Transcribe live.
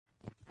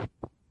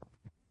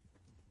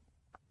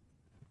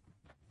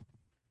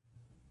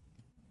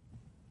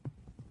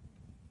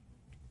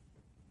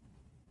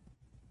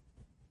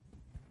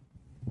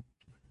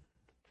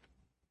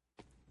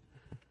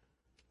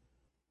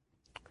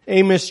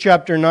Amos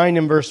chapter 9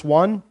 and verse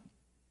 1.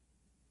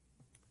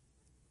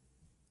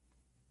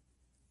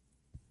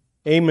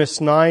 Amos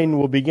 9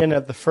 will begin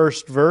at the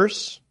first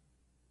verse.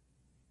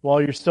 While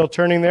you're still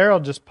turning there,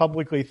 I'll just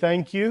publicly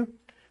thank you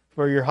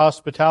for your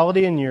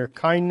hospitality and your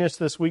kindness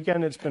this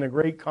weekend. It's been a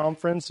great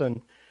conference,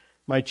 and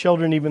my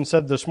children even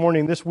said this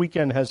morning, this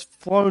weekend has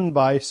flown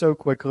by so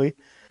quickly.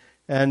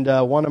 And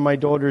one of my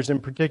daughters in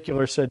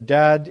particular said,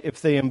 "Dad,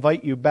 if they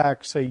invite you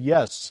back, say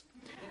yes."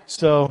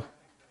 So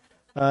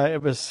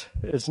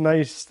it's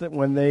nice that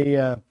when they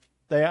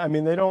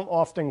don't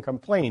often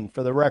complain,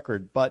 for the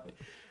record, but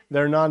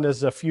they're not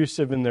as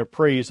effusive in their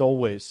praise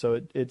always. So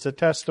it's a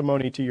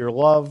testimony to your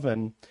love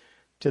and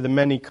to the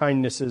many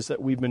kindnesses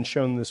that we've been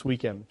shown this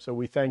weekend. So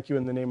we thank you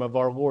in the name of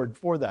our Lord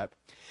for that.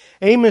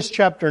 Amos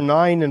chapter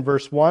 9 and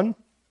verse 1.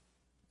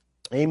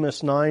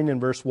 Amos 9 and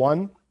verse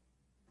 1.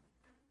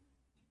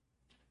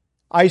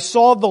 I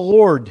saw the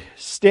Lord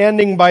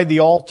standing by the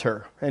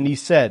altar, and he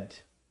said,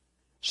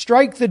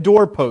 "Strike the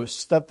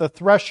doorposts, that the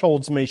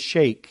thresholds may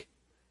shake,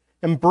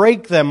 and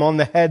break them on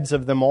the heads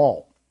of them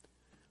all.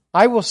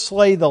 I will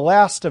slay the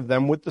last of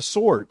them with the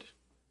sword.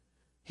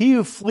 He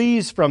who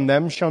flees from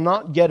them shall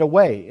not get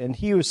away, and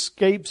he who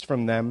escapes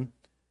from them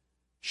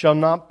shall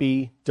not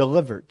be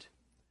delivered.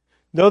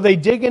 Though they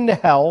dig into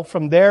hell,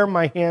 from there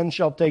my hand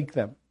shall take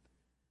them.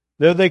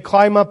 Though they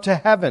climb up to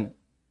heaven,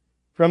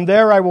 from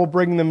there I will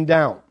bring them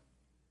down.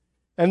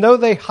 And though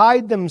they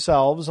hide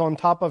themselves on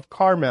top of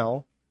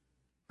Carmel,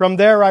 from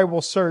there I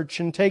will search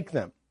and take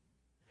them.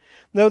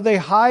 Though they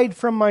hide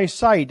from my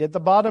sight at the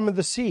bottom of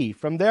the sea,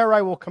 from there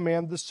I will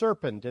command the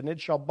serpent, and it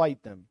shall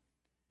bite them.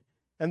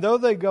 And though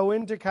they go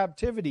into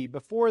captivity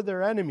before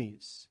their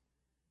enemies,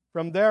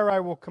 from there I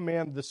will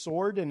command the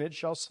sword, and it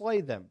shall slay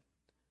them.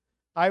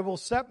 I will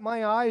set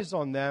my eyes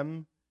on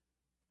them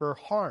for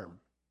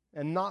harm,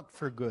 and not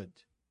for good.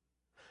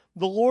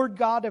 The Lord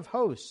God of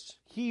hosts,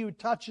 he who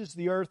touches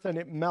the earth and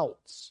it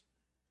melts,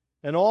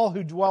 and all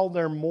who dwell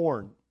there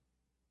mourn.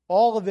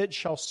 All of it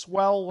shall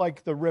swell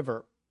like the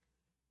river,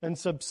 and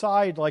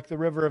subside like the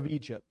river of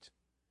Egypt.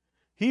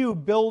 He who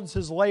builds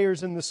his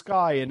layers in the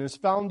sky and has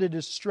founded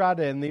his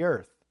strata in the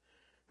earth,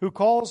 who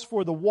calls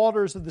for the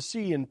waters of the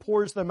sea and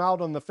pours them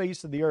out on the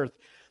face of the earth.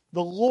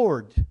 The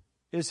Lord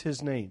is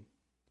his name.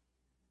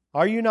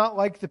 Are you not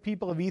like the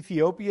people of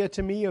Ethiopia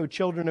to me, O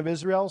children of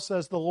Israel,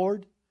 says the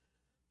Lord?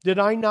 Did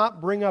I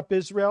not bring up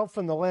Israel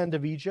from the land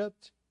of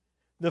Egypt,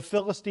 the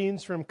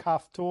Philistines from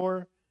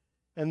Kaphtor,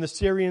 and the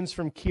Syrians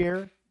from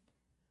Kir?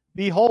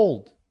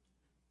 Behold,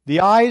 the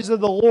eyes of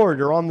the Lord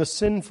are on the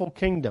sinful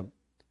kingdom,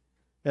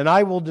 and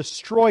I will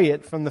destroy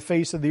it from the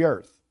face of the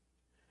earth.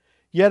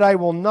 Yet I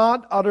will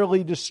not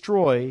utterly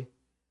destroy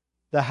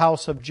the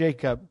house of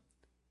Jacob,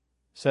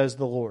 says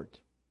the Lord.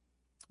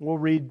 We'll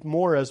read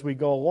more as we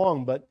go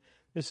along, but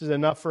this is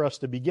enough for us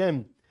to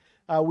begin.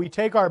 We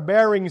take our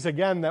bearings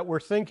again that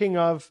we're thinking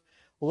of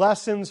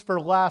lessons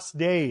for last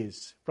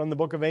days from the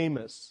book of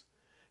Amos.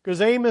 Because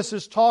Amos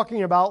is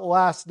talking about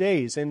last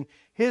days. In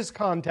his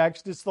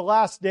context, it's the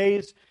last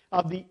days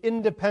of the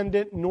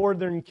independent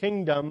northern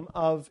kingdom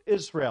of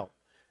Israel.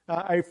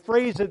 I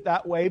phrase it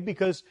that way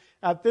because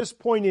at this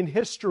point in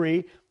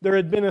history, there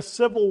had been a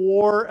civil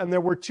war and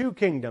there were two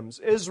kingdoms.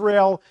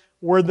 Israel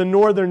were the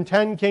northern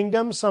 10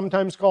 kingdoms,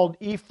 sometimes called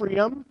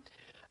Ephraim.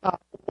 The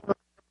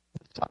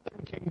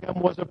southern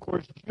kingdom was, of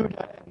course,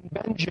 Judah and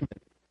Benjamin.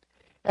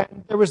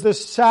 And there was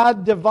this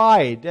sad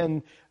divide.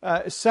 And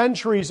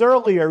centuries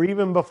earlier,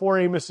 even before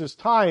Amos's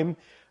time,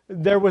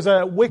 there was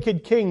a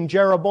wicked king,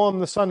 Jeroboam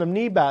the son of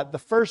Nebat, the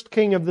first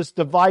king of this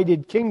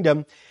divided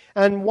kingdom.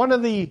 And one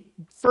of the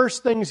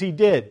first things he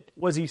did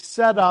was he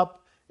set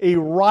up a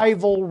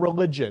rival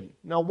religion.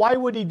 Now, why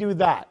would he do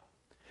that?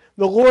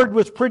 The Lord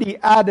was pretty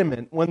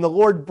adamant when the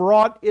Lord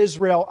brought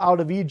Israel out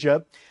of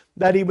Egypt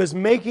that he was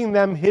making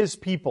them his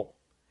people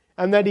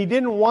and that he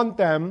didn't want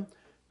them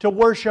to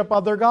worship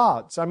other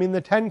gods. I mean,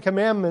 the Ten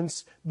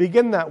Commandments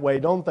begin that way,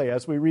 don't they?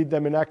 As we read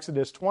them in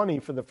Exodus 20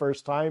 for the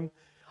first time.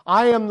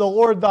 I am the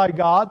Lord thy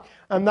God,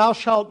 and thou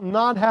shalt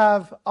not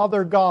have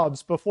other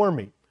gods before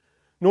me,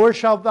 nor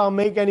shalt thou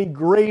make any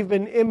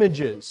graven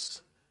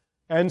images.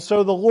 And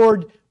so the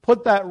Lord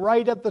put that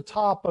right at the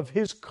top of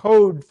his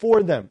code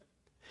for them.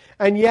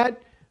 And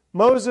yet,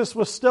 Moses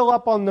was still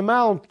up on the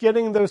mount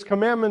getting those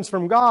commandments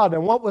from God.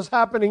 And what was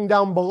happening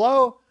down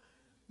below?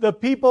 The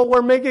people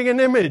were making an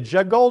image,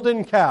 a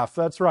golden calf,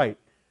 that's right.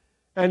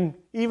 And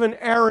even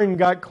Aaron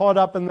got caught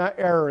up in that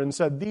error and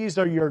said, "These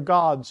are your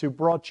gods who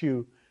brought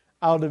you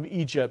out of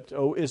Egypt,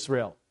 O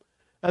Israel."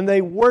 And they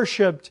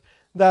worshipped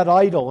that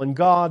idol, and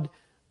God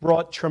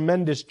brought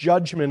tremendous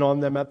judgment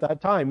on them at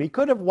that time. He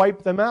could have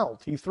wiped them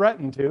out. He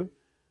threatened to.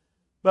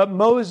 But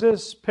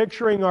Moses,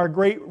 picturing our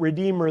great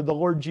Redeemer, the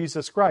Lord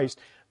Jesus Christ,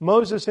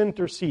 Moses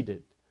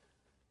interceded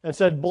and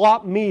said,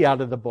 "Blot me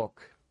out of the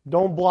book.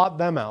 Don't blot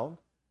them out.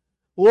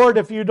 Lord,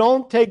 if you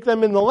don't take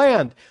them in the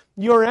land,"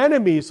 your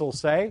enemies will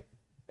say,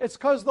 "it's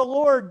because the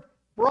Lord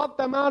brought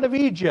them out of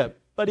Egypt."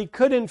 But he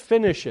couldn't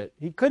finish it.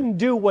 He couldn't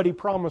do what he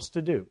promised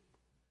to do.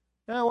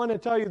 And I want to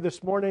tell you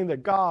this morning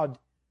that God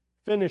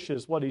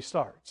finishes what he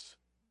starts.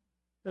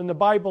 And the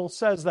Bible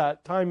says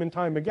that time and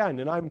time again,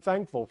 and I'm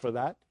thankful for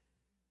that.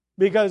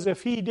 Because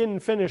if he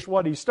didn't finish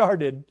what he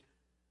started,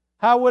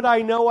 how would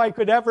I know I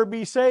could ever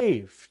be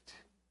saved?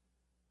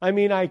 I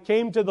mean, I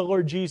came to the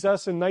Lord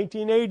Jesus in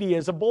 1980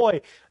 as a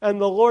boy, and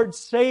the Lord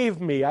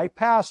saved me. I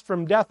passed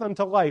from death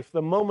unto life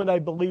the moment I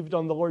believed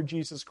on the Lord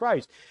Jesus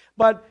Christ.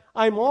 But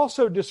I'm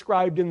also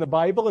described in the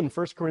Bible, in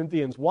 1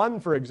 Corinthians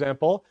 1, for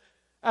example,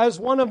 as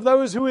one of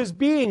those who is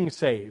being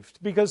saved,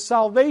 because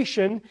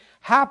salvation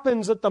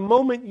happens at the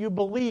moment you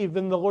believe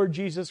in the Lord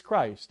Jesus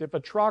Christ. If a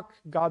truck,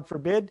 God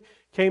forbid,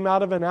 came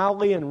out of an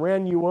alley and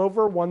ran you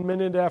over 1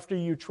 minute after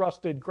you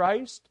trusted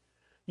Christ,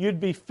 you'd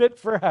be fit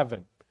for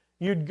heaven.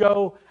 You'd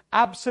go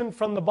absent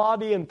from the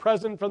body and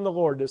present from the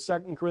Lord, as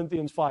 2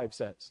 Corinthians 5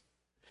 says.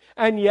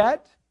 And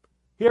yet,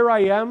 here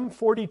I am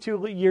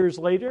 42 years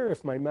later,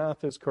 if my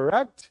math is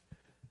correct,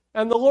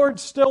 and the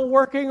Lord's still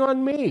working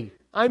on me.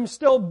 I'm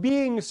still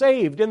being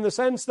saved in the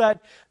sense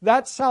that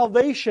that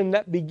salvation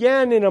that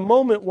began in a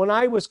moment when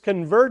I was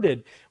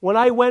converted, when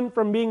I went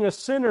from being a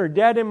sinner,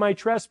 dead in my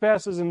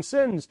trespasses and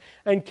sins,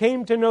 and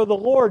came to know the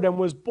Lord and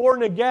was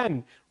born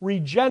again,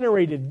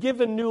 regenerated,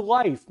 given new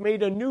life,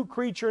 made a new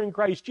creature in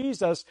Christ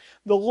Jesus,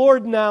 the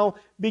Lord now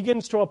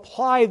begins to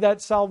apply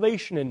that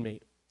salvation in me.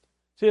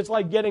 See, it's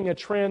like getting a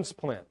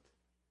transplant.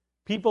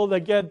 People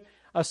that get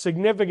a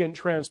significant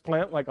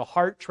transplant, like a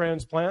heart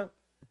transplant,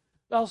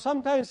 they'll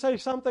sometimes say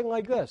something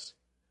like this: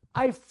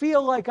 I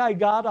feel like I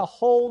got a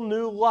whole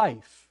new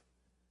life.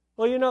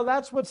 Well,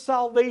 that's what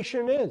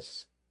salvation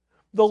is.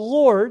 The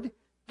Lord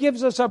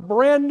gives us a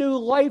brand new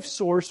life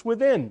source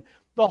within.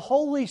 The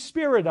Holy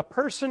Spirit, a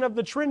person of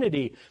the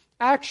Trinity,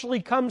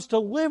 actually comes to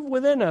live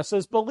within us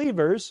as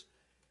believers,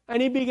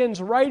 and He begins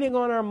writing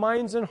on our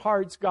minds and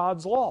hearts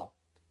God's law.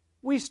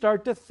 We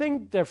start to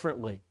think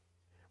differently.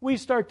 We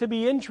start to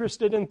be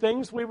interested in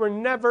things we were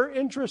never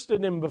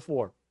interested in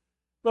before.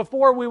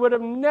 Before, we would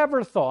have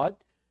never thought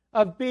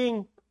of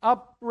being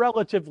up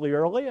relatively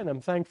early, and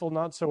I'm thankful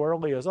not so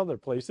early as other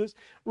places,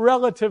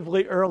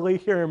 relatively early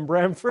here in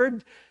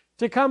Branford,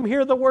 to come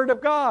hear the Word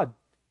of God.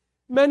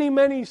 Many,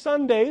 many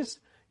Sundays,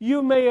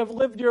 you may have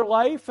lived your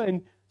life,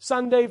 and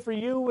Sunday for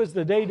you was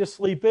the day to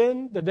sleep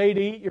in, the day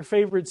to eat your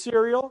favorite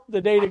cereal,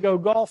 the day to go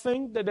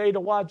golfing, the day to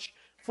watch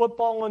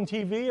football on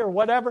TV or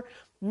whatever.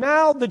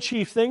 Now the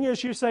chief thing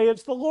is you say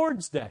it's the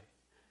Lord's Day.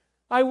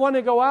 I want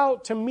to go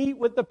out to meet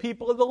with the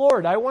people of the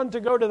Lord. I want to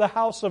go to the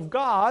house of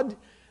God,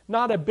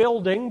 not a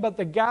building, but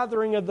the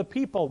gathering of the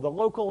people, the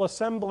local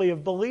assembly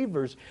of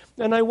believers.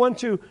 And I want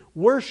to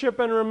worship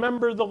and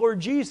remember the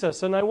Lord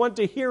Jesus, and I want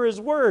to hear His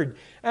word.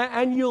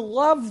 And you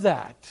love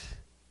that.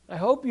 I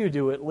hope you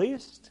do at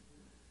least.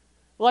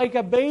 Like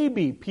a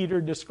baby,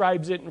 Peter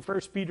describes it in 1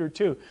 Peter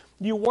 2.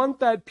 You want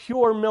that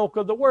pure milk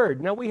of the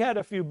word. Now, we had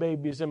a few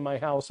babies in my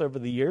house over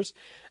the years,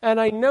 and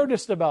I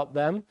noticed about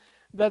them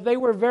that they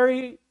were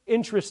very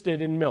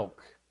interested in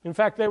milk. In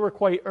fact, they were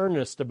quite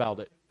earnest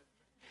about it.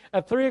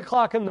 At 3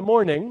 o'clock in the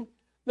morning,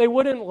 they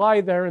wouldn't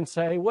lie there and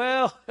say,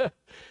 well,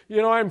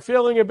 I'm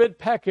feeling a bit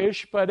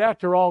peckish, but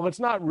after all, it's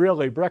not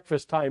really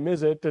breakfast time,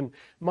 is it? And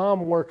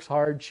Mom works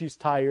hard, she's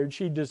tired,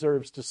 she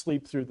deserves to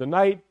sleep through the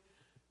night.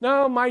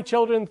 No, my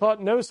children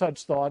thought no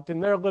such thought.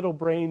 In their little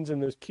brains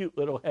and those cute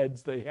little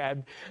heads they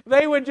had,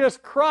 they would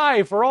just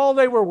cry for all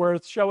they were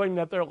worth, showing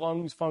that their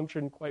lungs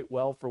functioned quite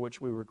well, for which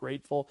we were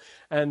grateful.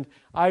 And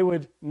I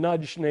would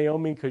nudge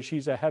Naomi because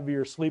she's a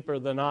heavier sleeper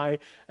than I,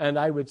 and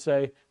I would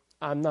say,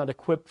 I'm not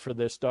equipped for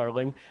this,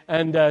 darling.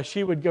 And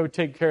she would go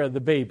take care of the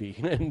baby.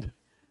 And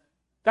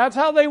that's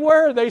how they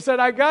were. They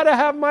said, I got to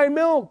have my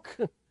milk.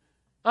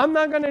 I'm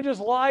not going to just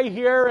lie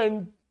here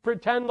and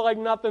pretend like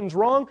nothing's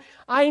wrong.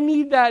 I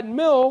need that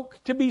milk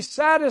to be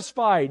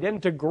satisfied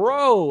and to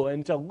grow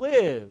and to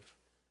live.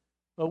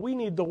 But we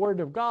need the Word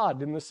of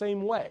God in the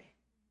same way.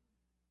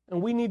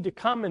 And we need to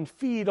come and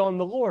feed on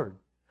the Lord.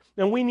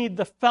 And we need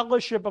the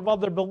fellowship of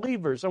other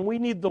believers. And we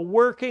need the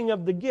working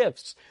of the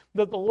gifts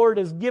that the Lord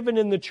has given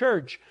in the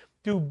church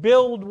to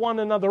build one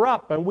another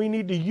up. And we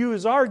need to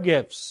use our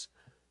gifts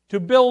to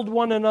build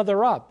one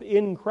another up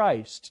in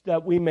Christ,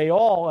 that we may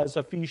all, as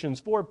Ephesians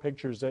 4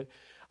 pictures it,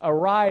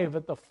 arrive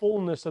at the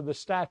fullness of the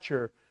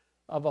stature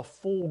of a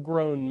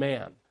full-grown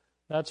man.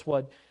 That's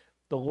what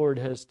the Lord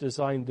has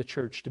designed the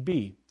church to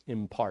be,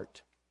 in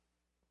part.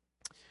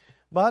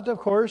 But, of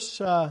course,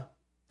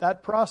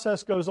 that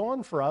process goes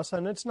on for us,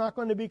 and it's not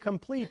going to be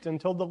complete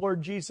until the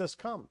Lord Jesus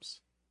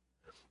comes.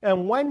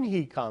 And when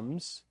He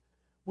comes,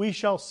 we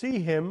shall see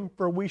Him,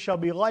 for we shall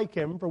be like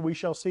Him, for we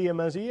shall see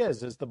Him as He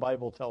is, as the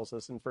Bible tells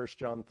us in 1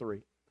 John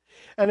 3.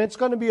 And it's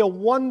going to be a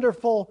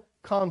wonderful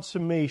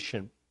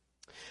consummation.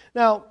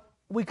 Now,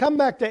 we come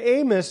back to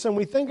Amos and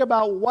we think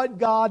about what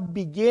God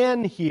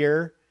began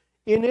here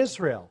in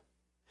Israel.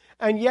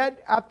 And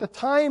yet, at the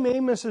time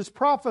Amos is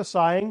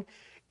prophesying,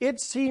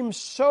 it seems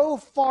so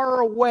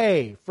far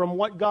away from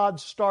what God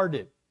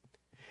started.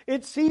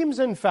 It seems,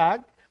 in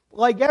fact,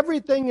 like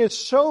everything is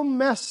so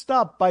messed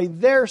up by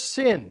their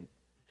sin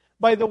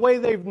by the way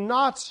they've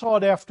not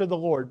sought after the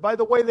Lord, by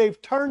the way they've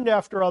turned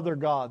after other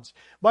gods,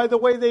 by the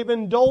way they've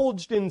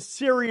indulged in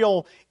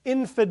serial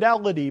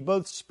infidelity,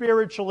 both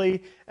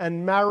spiritually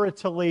and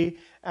maritally,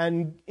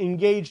 and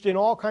engaged in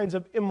all kinds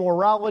of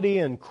immorality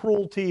and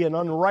cruelty and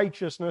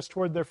unrighteousness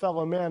toward their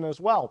fellow man as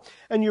well.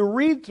 And you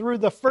read through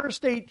the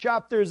first 8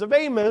 chapters of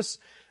Amos,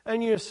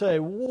 and you say,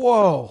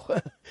 whoa,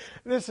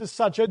 this is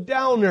such a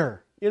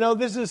downer.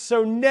 This is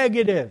so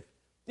negative.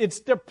 It's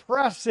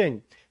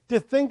depressing to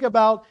think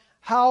about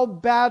how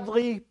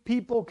badly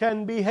people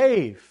can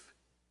behave.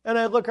 And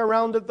I look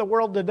around at the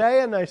world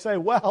today and I say,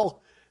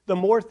 well, the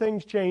more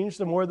things change,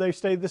 the more they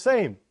stay the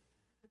same.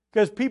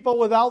 Because people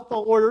without the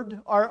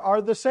Lord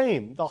are the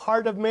same. The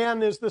heart of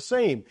man is the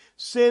same.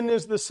 Sin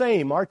is the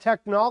same. Our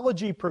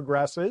technology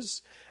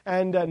progresses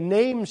and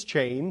names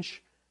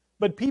change,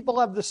 but people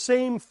have the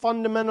same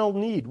fundamental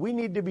need. We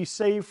need to be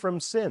saved from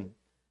sin.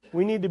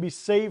 We need to be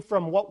saved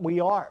from what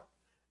we are.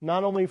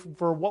 Not only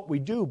for what we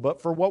do,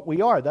 but for what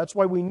we are. That's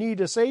why we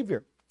need a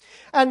Savior.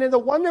 And the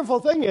wonderful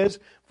thing is,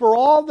 for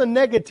all the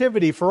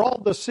negativity, for all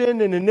the sin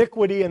and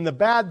iniquity and the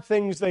bad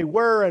things they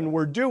were and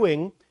were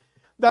doing,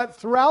 that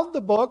throughout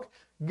the book,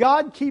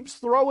 God keeps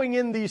throwing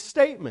in these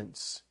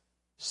statements.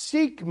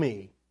 Seek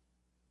me.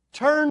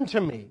 Turn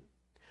to me.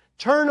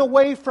 Turn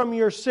away from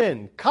your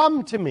sin.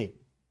 Come to me.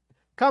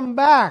 Come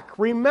back.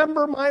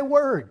 Remember my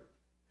word.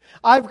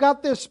 I've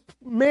got this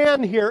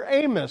man here,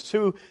 Amos,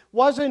 who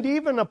wasn't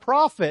even a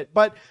prophet,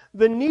 but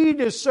the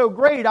need is so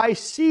great. I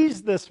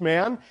seized this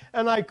man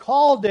and I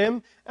called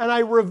him and I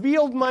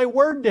revealed my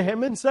word to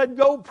him and said,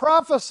 go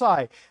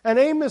prophesy. And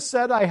Amos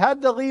said, I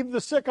had to leave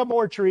the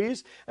sycamore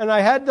trees and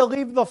I had to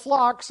leave the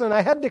flocks and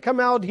I had to come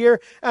out here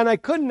and I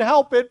couldn't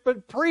help it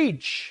but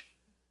preach.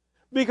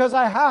 Because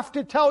I have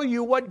to tell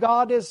you what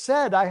God has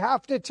said. I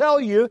have to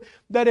tell you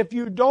that if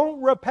you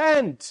don't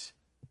repent,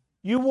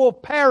 you will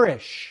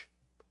perish.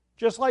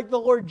 Just like the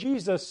Lord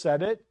Jesus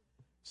said it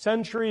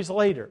centuries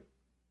later.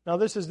 Now,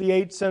 this is the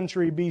 8th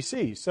century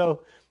BC.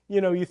 So,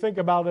 you think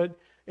about it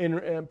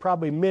in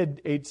probably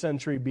mid-8th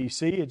century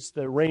BC. It's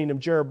the reign of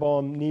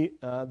Jeroboam,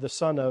 the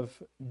son of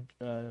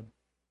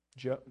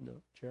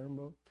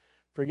Jeroboam.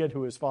 Forget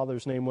who his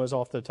father's name was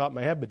off the top of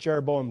my head, but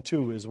Jeroboam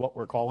II is what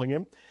we're calling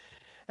him.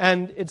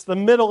 And it's the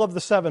middle of the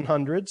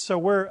 700s, so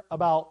we're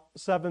about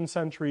 7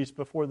 centuries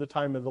before the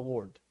time of the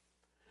Lord.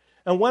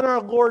 And when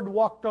our Lord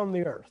walked on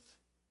the earth,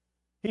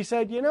 he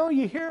said,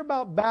 you hear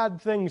about bad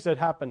things that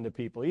happen to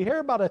people. You hear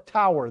about a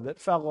tower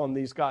that fell on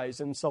these guys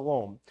in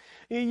Siloam.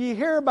 You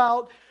hear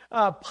about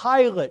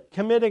Pilate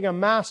committing a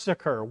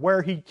massacre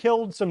where he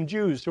killed some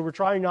Jews who were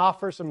trying to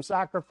offer some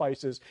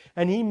sacrifices,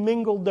 and he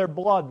mingled their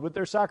blood with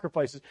their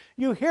sacrifices.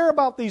 You hear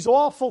about these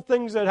awful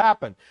things that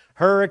happen.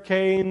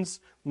 Hurricanes,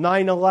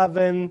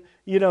 9/11,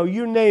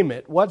 you name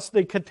it. What's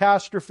the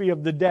catastrophe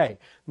of the day?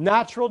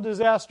 Natural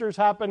disasters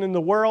happen in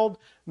the world.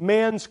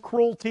 Man's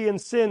cruelty and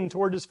sin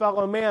toward his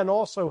fellow man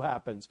also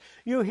happens.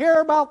 You hear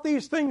about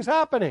these things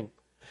happening.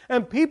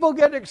 And people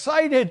get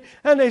excited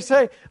and they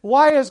say,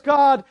 why has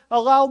God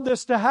allowed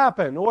this to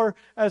happen? Or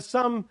as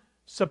some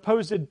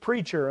supposed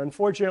preacher,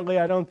 unfortunately,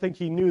 I don't think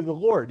he knew the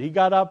Lord. He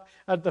got up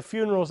at the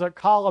funerals at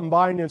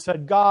Columbine and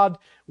said, God,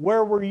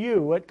 where were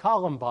you at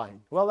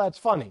Columbine? Well, that's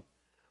funny.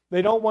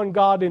 They don't want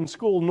God in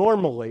school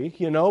normally,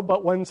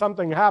 but when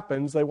something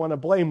happens, they want to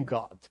blame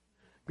God.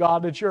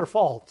 God, it's your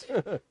fault.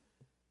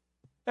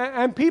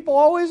 And people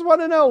always want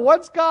to know,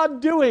 what's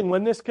God doing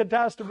when this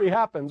catastrophe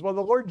happens? Well,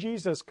 the Lord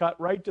Jesus cut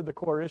right to the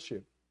core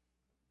issue.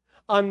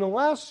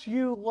 Unless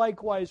you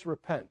likewise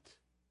repent,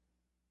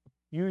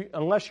 you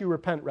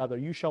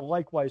shall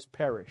likewise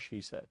perish,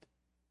 he said.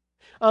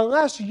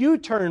 Unless you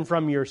turn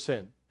from your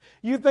sin.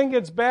 You think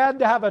it's bad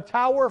to have a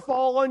tower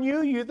fall on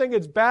you? You think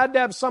it's bad to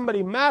have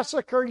somebody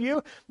massacre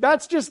you?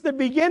 That's just the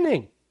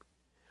beginning.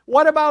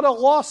 What about a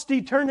lost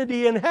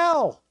eternity in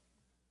hell?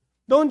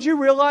 Don't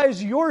you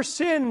realize your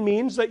sin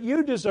means that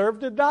you deserve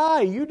to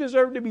die? You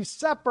deserve to be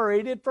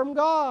separated from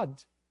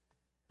God.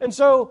 And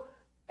so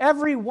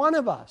every one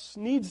of us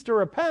needs to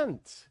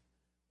repent.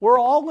 We're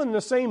all in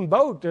the same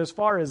boat as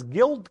far as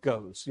guilt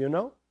goes,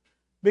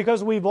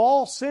 because we've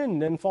all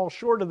sinned and fall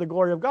short of the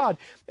glory of God.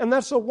 And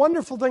that's the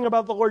wonderful thing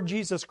about the Lord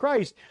Jesus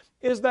Christ,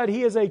 is that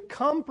he is a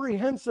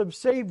comprehensive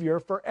Savior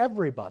for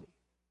everybody.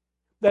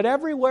 That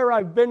everywhere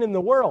I've been in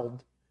the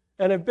world,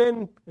 and have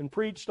been and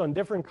preached on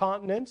different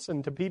continents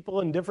and to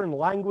people in different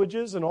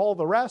languages and all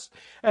the rest,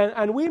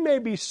 and we may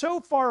be so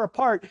far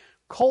apart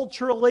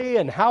culturally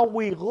and how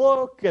we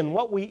look and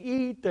what we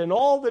eat and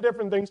all the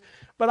different things,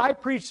 but I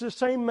preach the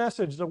same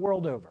message the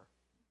world over.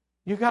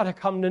 You got to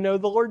come to know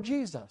the Lord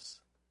Jesus.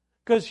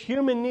 Because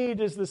human need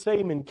is the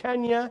same in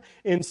Kenya,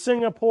 in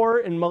Singapore,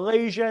 in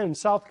Malaysia, in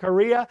South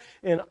Korea,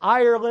 in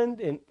Ireland,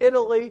 in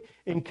Italy,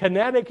 in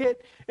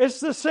Connecticut. It's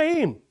the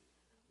same.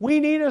 We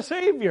need a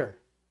Savior.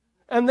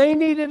 And they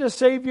needed a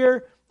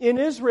Savior in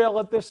Israel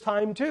at this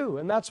time too.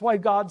 And that's why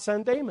God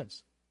sent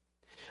Amos.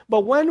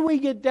 But when we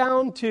get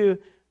down to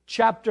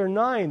chapter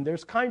 9,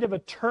 there's kind of a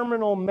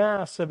terminal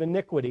mass of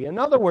iniquity. In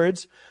other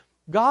words,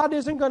 God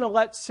isn't going to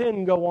let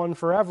sin go on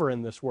forever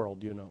in this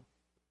world,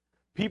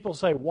 People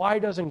say, why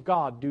doesn't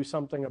God do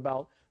something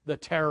about the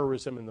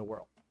terrorism in the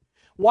world?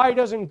 Why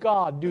doesn't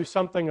God do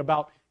something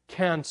about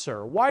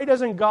cancer? Why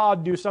doesn't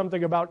God do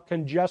something about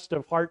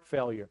congestive heart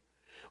failure?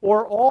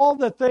 Or all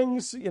the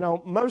things,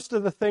 most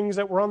of the things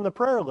that were on the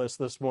prayer list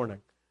this morning.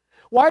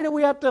 Why do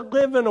we have to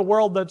live in a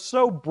world that's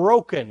so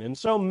broken and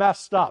so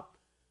messed up?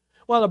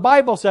 Well, the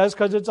Bible says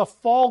because it's a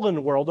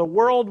fallen world, a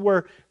world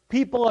where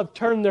people have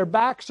turned their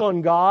backs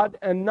on God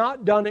and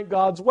not done it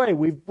God's way.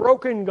 We've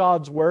broken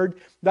God's word.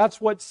 That's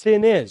what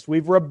sin is.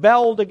 We've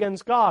rebelled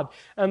against God.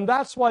 And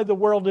that's why the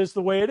world is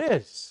the way it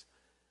is.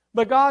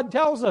 But God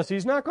tells us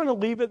He's not going to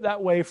leave it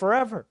that way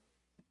forever.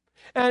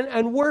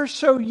 And we're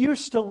so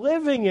used to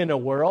living in a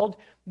world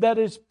that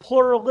is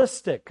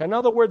pluralistic. In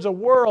other words, a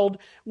world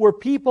where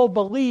people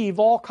believe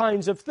all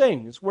kinds of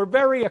things. We're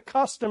very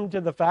accustomed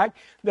to the fact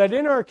that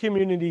in our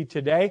community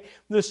today,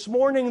 this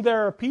morning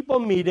there are people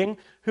meeting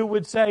who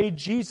would say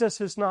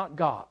Jesus is not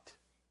God.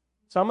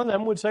 Some of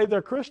them would say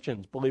they're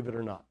Christians, believe it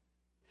or not.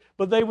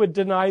 But they would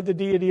deny the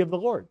deity of the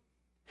Lord.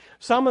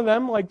 Some of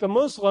them, like the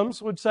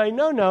Muslims, would say,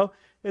 no,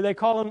 they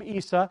call him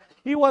Isa.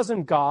 He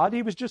wasn't God.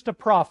 He was just a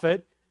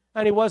prophet.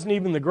 And he wasn't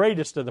even the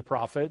greatest of the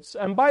prophets.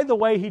 And by the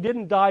way, he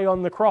didn't die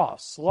on the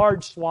cross.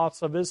 Large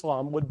swaths of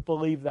Islam would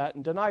believe that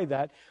and deny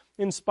that,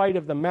 in spite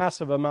of the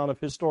massive amount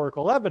of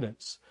historical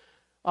evidence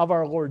of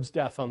our Lord's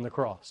death on the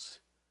cross.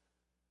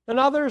 And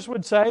others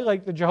would say,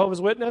 like the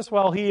Jehovah's Witness,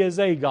 well, he is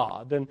a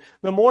God. And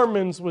the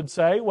Mormons would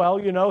say, well,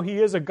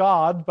 he is a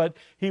God, but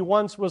he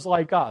once was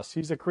like us.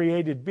 He's a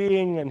created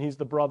being, and he's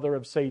the brother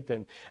of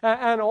Satan.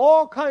 And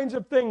all kinds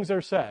of things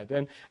are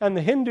said. And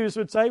the Hindus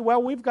would say,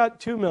 well, we've got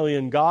 2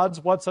 million gods.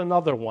 What's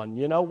another one?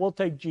 We'll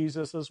take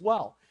Jesus as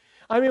well.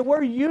 I mean,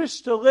 we're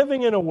used to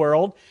living in a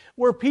world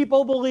where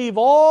people believe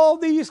all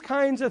these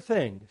kinds of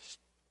things.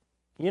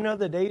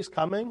 The day's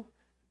coming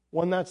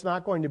when that's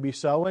not going to be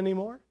so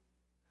anymore.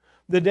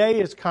 The day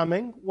is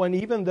coming when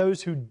even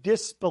those who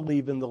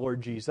disbelieve in the Lord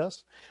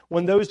Jesus,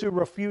 when those who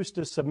refuse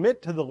to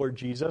submit to the Lord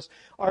Jesus,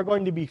 are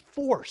going to be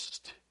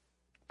forced,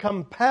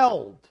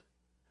 compelled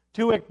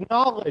to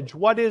acknowledge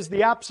what is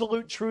the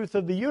absolute truth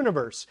of the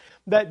universe,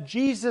 that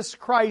Jesus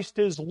Christ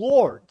is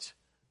Lord,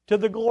 to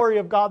the glory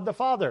of God the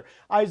Father.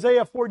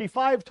 Isaiah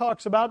 45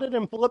 talks about it,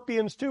 and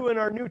Philippians 2 in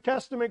our New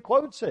Testament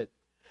quotes it.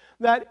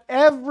 That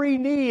every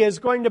knee is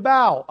going to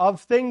bow of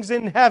things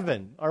in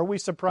heaven. Are we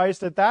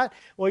surprised at that?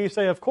 Well, you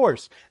say, of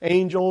course.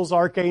 Angels,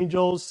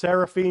 archangels,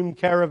 seraphim,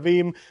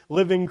 cherubim,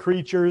 living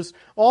creatures,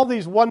 all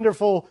these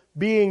wonderful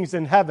beings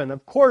in heaven.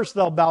 Of course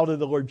they'll bow to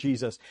the Lord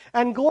Jesus.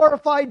 And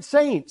glorified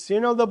saints,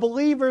 the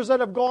believers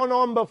that have gone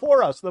on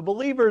before us, the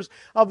believers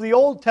of the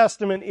Old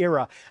Testament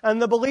era,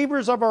 and the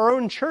believers of our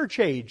own church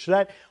age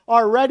that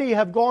already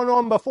have gone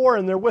on before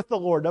and they're with the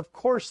Lord. Of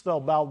course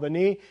they'll bow the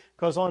knee,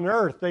 because on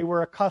earth they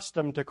were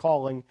accustomed to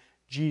calling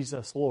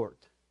Jesus Lord.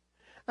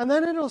 And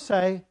then it'll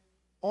say,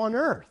 on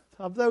earth,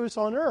 of those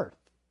on earth.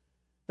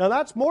 Now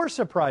that's more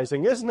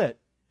surprising, isn't it?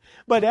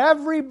 But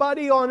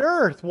everybody on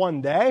earth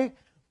one day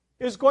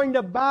is going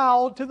to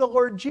bow to the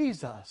Lord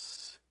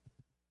Jesus.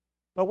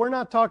 But we're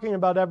not talking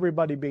about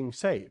everybody being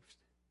saved.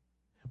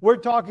 We're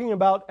talking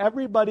about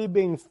everybody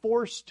being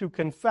forced to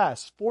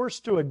confess,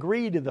 forced to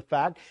agree to the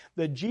fact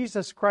that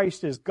Jesus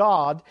Christ is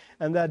God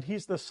and that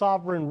He's the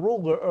sovereign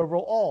ruler over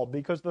all.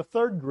 Because the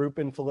third group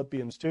in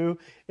Philippians 2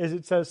 is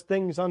it says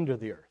things under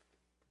the earth.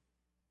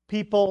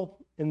 People,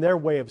 in their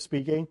way of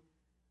speaking,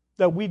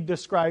 that we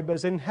describe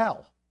as in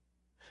hell.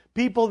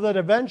 People that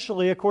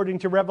eventually, according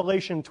to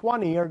Revelation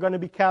 20, are going to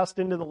be cast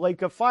into the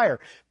lake of fire.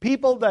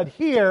 People that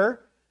here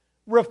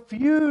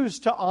refuse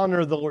to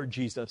honor the Lord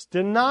Jesus,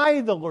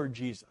 deny the Lord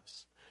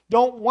Jesus,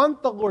 don't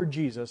want the Lord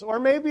Jesus, or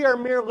maybe are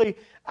merely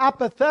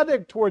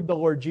apathetic toward the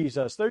Lord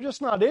Jesus. They're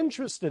just not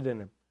interested in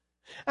Him.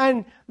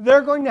 And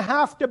they're going to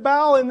have to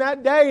bow in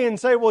that day and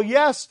say, well,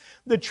 yes,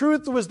 the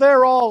truth was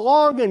there all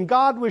along, and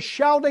God was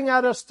shouting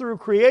at us through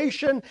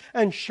creation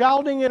and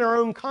shouting in our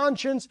own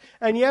conscience.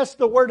 And yes,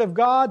 the Word of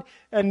God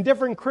and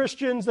different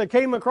Christians that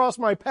came across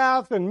my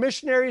path and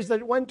missionaries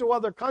that went to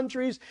other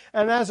countries.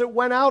 And as it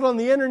went out on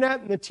the internet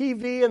and the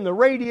TV and the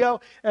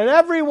radio and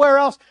everywhere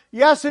else,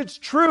 yes, it's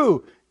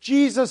true.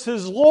 Jesus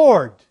is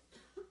Lord.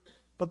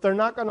 But they're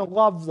not going to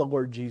love the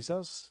Lord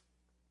Jesus.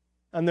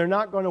 And they're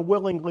not going to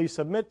willingly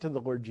submit to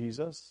the Lord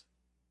Jesus.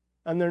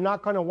 And they're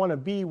not going to want to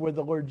be where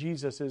the Lord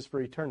Jesus is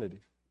for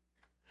eternity.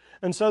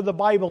 And so the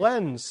Bible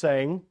ends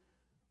saying,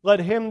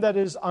 let him that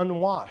is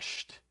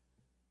unwashed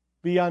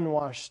be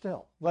unwashed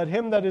still. Let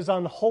him that is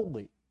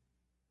unholy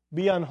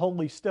be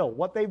unholy still.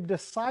 What they've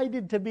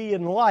decided to be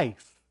in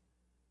life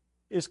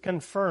is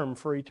confirmed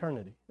for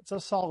eternity. It's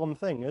a solemn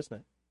thing, isn't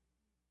it?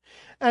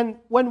 And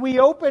when we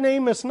open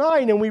Amos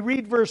 9 and we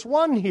read verse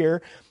 1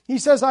 here, he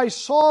says, I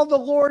saw the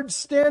Lord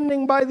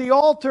standing by the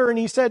altar, and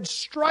he said,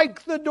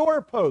 strike the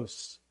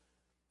doorposts,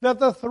 that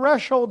the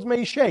thresholds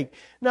may shake.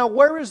 Now,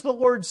 where is the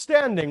Lord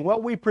standing?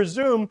 Well, we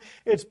presume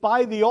it's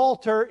by the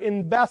altar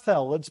in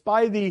Bethel. It's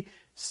by the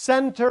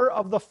center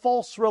of the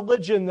false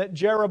religion that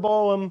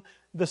Jeroboam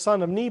the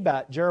son of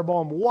Nebat,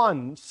 Jeroboam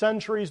 1,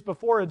 centuries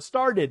before it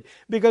started.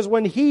 Because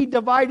when he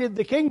divided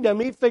the kingdom,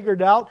 he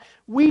figured out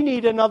we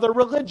need another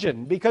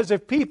religion. Because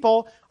if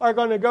people are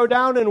going to go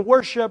down and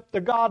worship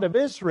the God of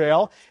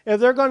Israel, if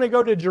they're going to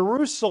go to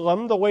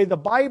Jerusalem the way the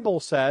Bible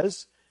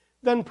says,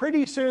 then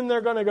pretty soon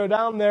they're going to go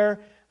down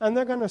there and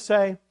they're going to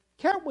say,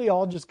 can't we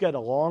all just get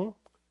along?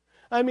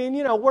 I mean,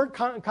 we're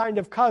kind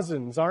of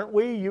cousins, aren't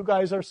we? You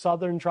guys are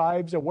southern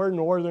tribes and we're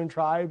northern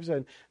tribes,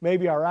 and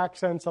maybe our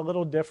accent's a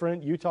little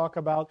different. You talk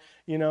about,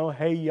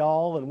 hey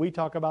y'all, and we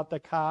talk about the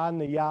ka and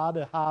the ya,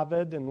 the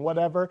havid and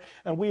whatever,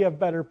 and we have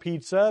better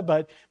pizza.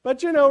 But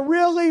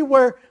really,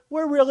 we're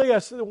really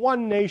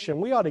one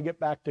nation. We ought to get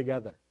back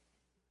together.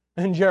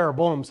 And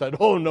Jeroboam said,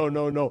 oh,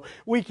 no,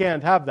 we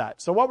can't have that.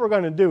 So what we're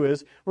going to do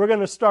is we're going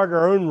to start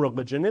our own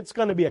religion. It's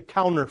going to be a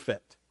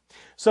counterfeit.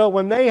 So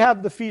when they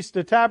have the Feast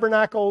of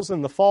Tabernacles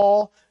in the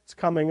fall, it's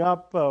coming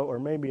up, or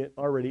maybe it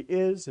already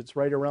is. It's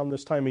right around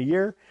this time of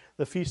year.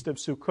 The Feast of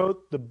Sukkot,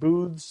 the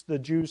booths, the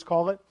Jews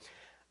call it.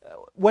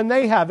 When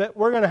they have it,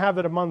 we're going to have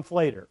it a month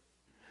later.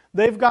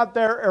 They've got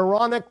their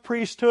Aaronic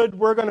priesthood.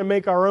 We're going to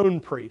make our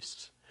own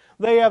priests.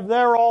 They have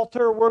their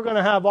altar. We're going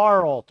to have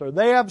our altar.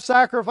 They have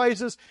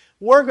sacrifices.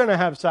 We're going to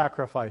have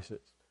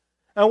sacrifices.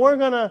 And we're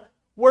going to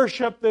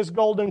worship this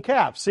golden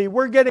calf. See,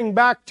 we're getting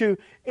back to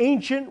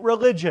ancient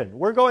religion.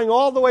 We're going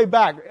all the way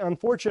back.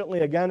 Unfortunately,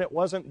 again, it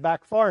wasn't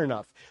back far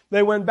enough.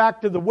 They went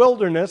back to the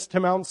wilderness,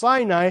 to Mount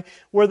Sinai,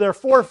 where their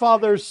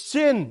forefathers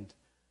sinned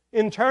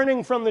in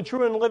turning from the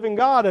true and living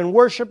God and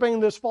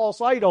worshiping this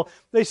false idol.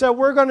 They said,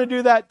 we're going to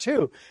do that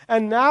too.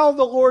 And now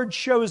the Lord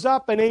shows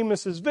up in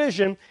Amos's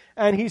vision,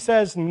 and he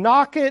says,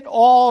 knock it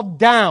all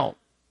down.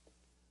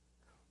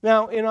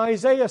 Now, in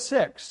Isaiah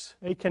 6,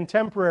 a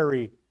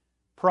contemporary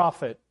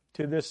prophet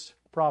to this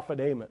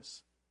prophet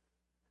Amos,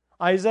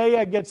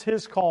 Isaiah gets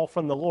his call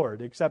from the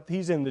Lord, except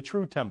he's in the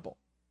true temple.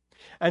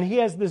 And he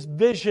has this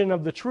vision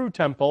of the true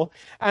temple.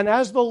 And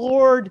as the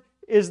Lord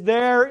is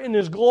there in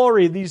his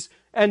glory, these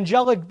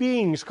angelic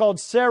beings called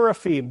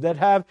seraphim that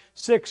have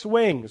 6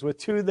 wings. With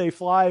 2 they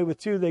fly, with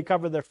 2 they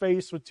cover their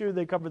face, with 2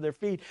 they cover their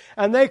feet.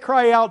 And they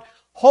cry out,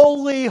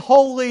 holy,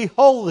 holy,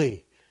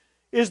 holy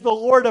is the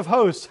Lord of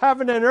hosts.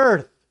 Heaven and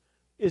earth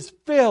is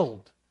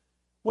filled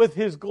with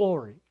his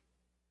glory.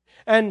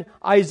 And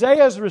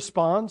Isaiah's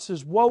response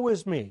is, woe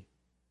is me,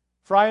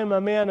 for I am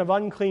a man of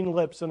unclean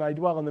lips, and I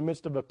dwell in the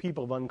midst of a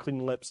people of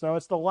unclean lips. Now,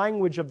 it's the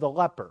language of the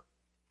leper.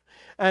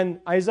 And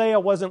Isaiah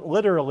wasn't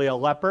literally a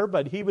leper,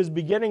 but he was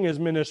beginning his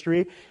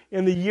ministry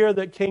in the year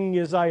that King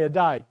Uzziah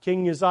died.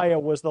 King Uzziah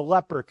was the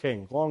leper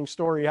king. Long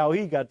story how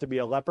he got to be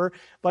a leper,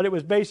 but it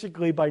was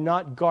basically by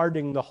not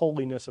guarding the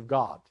holiness of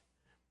God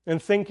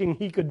and thinking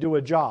he could do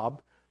a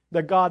job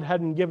that God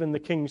hadn't given the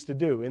kings to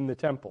do in the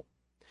temple.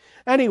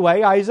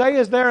 Anyway, Isaiah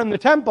is there in the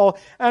temple,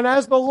 and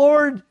as the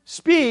Lord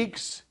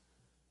speaks,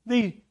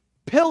 the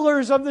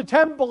pillars of the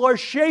temple are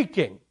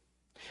shaking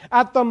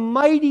at the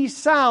mighty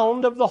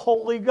sound of the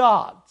holy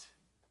God.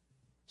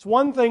 It's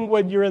one thing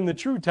when you're in the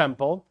true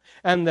temple,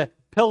 and the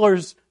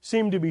pillars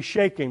seem to be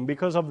shaking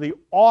because of the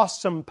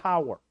awesome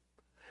power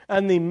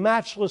and the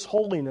matchless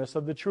holiness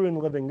of the true and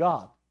living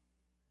God.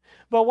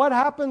 But what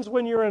happens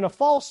when you're in a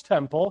false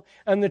temple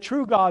and the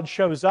true God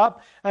shows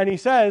up and he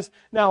says,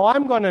 now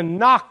I'm going to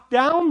knock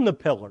down the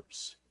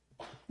pillars.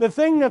 The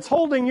thing that's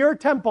holding your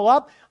temple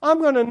up, I'm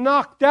going to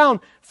knock down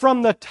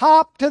from the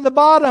top to the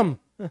bottom.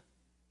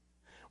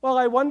 Well,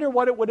 I wonder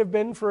what it would have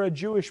been for a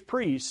Jewish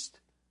priest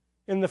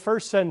in the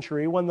first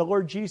century when the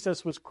Lord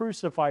Jesus was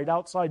crucified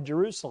outside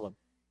Jerusalem.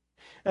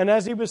 And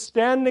as he was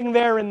standing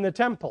there in the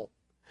temple,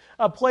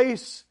 a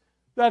place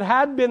that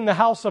had been the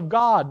house of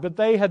God, but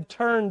they had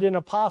turned in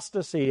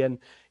apostasy. And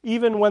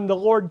even when the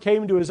Lord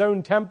came to his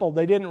own temple,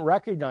 they didn't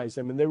recognize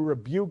him, and they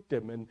rebuked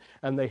him,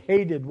 and they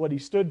hated what he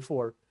stood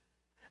for.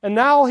 And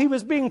now he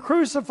was being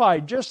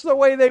crucified just the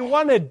way they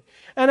wanted.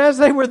 And as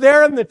they were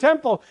there in the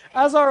temple,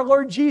 as our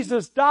Lord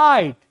Jesus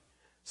died,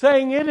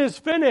 saying, it is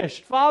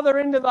finished. Father,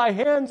 into thy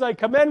hands I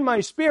commend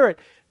my spirit.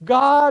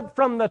 God,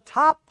 from the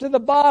top to the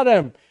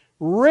bottom,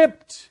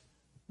 ripped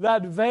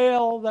that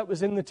veil that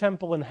was in the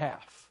temple in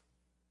half.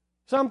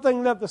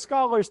 Something that the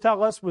scholars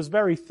tell us was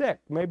very thick,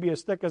 maybe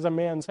as thick as a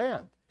man's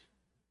hand.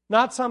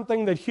 Not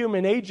something that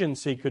human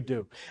agency could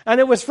do. And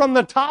it was from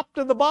the top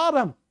to the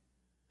bottom.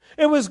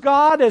 It was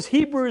God, as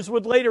Hebrews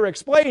would later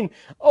explain,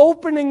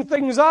 opening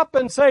things up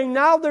and saying,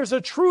 now there's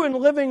a true and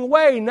living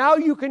way. Now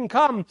you can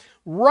come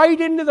right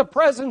into the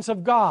presence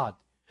of God.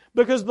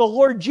 Because the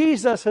Lord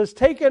Jesus has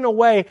taken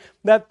away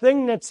that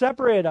thing that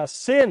separated us,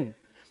 sin.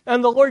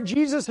 And the Lord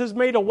Jesus has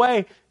made a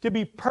way to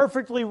be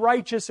perfectly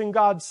righteous in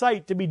God's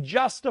sight, to be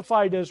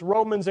justified, as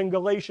Romans and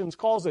Galatians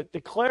calls it,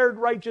 declared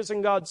righteous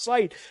in God's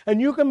sight.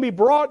 And you can be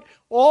brought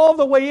all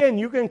the way in.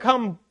 You can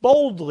come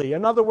boldly,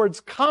 in other words,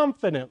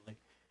 confidently,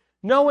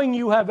 knowing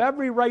you have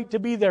every right to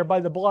be there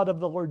by the blood of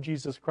the Lord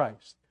Jesus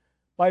Christ,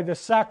 by the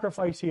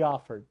sacrifice he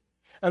offered,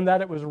 and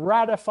that it was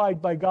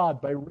ratified by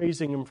God by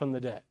raising him from the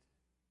dead.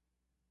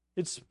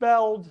 It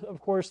spelled,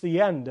 of course,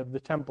 the end of the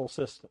temple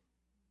system.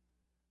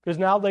 Because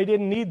now they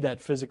didn't need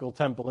that physical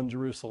temple in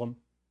Jerusalem.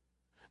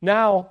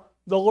 Now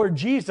the Lord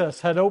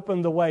Jesus had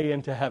opened the way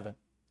into heaven.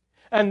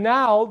 And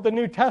now the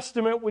New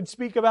Testament would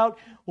speak about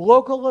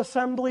local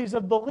assemblies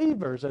of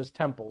believers as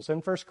temples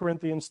in 1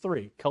 Corinthians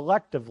 3.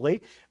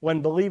 Collectively,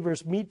 when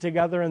believers meet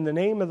together in the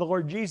name of the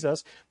Lord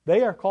Jesus,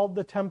 they are called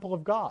the temple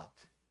of God.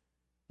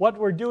 What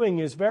we're doing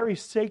is very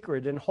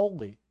sacred and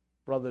holy,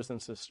 brothers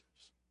and sisters.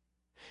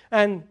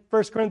 And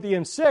 1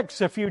 Corinthians 6,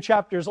 a few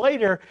chapters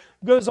later,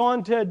 goes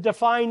on to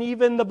define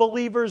even the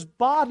believer's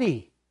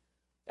body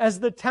as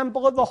the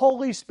temple of the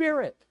Holy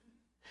Spirit.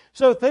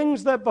 So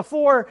things that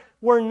before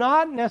were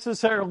not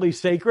necessarily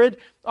sacred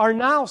are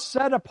now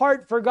set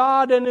apart for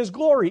God and His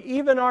glory,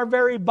 even our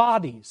very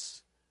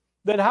bodies.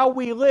 That how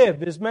we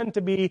live is meant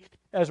to be,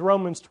 as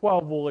Romans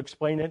 12 will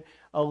explain it,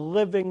 a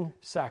living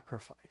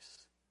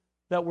sacrifice.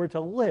 That we're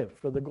to live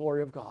for the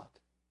glory of God.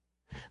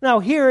 Now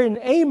here in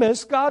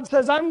Amos, God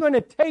says, I'm going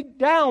to take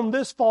down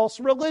this false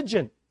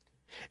religion.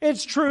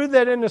 It's true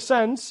that in a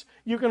sense,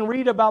 you can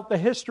read about the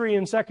history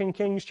in 2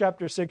 Kings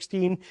chapter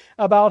 16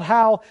 about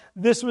how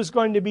this was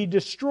going to be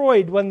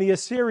destroyed when the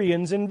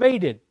Assyrians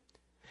invaded.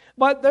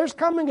 But there's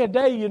coming a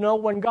day,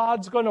 when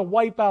God's going to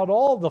wipe out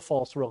all the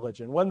false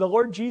religion. When the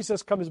Lord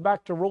Jesus comes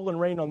back to rule and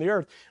reign on the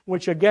earth,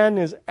 which again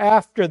is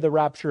after the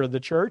rapture of the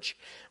church.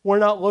 We're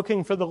not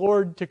looking for the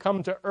Lord to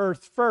come to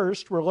earth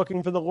first. We're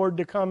looking for the Lord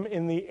to come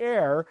in the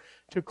air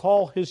to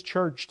call His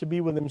church to be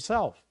with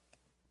Himself.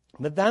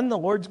 But then the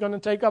Lord's going to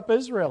take up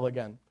Israel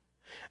again.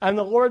 And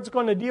the Lord's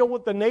going to deal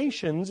with the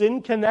nations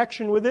in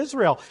connection with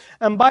Israel.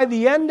 And by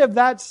the end of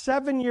that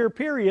 7-year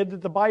period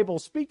that the Bible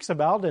speaks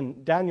about,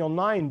 and Daniel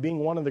 9 being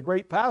one of the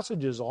great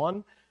passages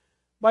on,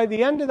 by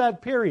the end of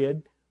that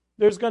period,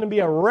 there's going to be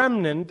a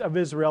remnant of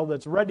Israel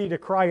that's ready to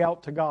cry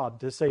out to God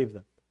to save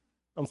them.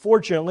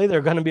 Unfortunately, there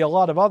are going to be a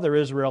lot of other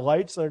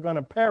Israelites that are going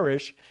to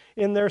perish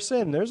in their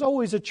sin. There's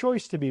always a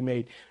choice to be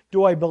made.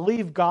 Do I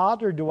believe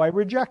God or do I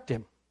reject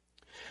Him?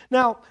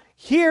 Now,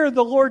 here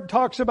the Lord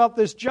talks about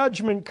this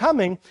judgment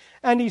coming,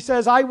 and He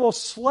says, I will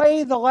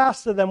slay the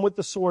last of them with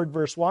the sword,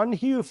 verse 1.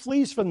 He who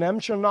flees from them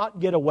shall not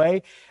get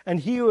away, and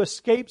he who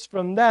escapes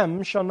from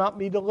them shall not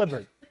be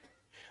delivered.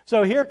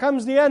 So here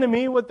comes the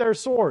enemy with their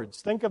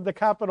swords. Think of the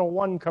Capital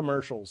One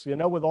commercials,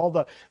 with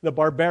all the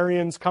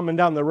barbarians coming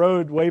down the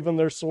road, waving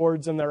their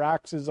swords and their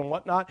axes and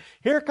whatnot.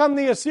 Here come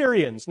the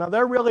Assyrians. Now,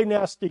 they're really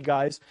nasty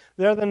guys.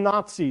 They're the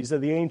Nazis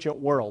of the ancient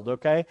world,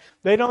 okay?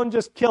 They don't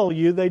just kill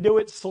you. They do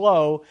it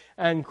slow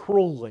and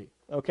cruelly,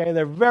 okay?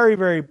 They're very,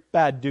 very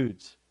bad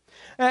dudes.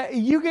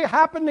 You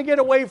happen to get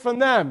away from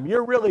them.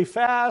 You're really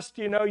fast.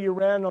 You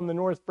ran on the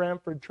North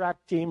Branford track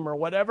team or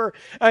whatever,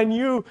 and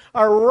you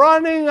are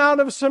running out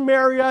of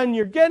Samaria and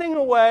you're getting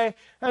away.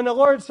 And the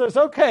Lord says,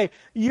 okay,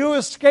 you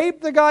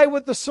escape the guy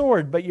with the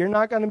sword, but you're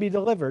not going to be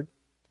delivered.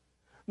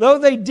 Though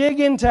they dig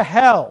into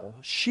hell,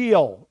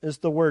 Sheol is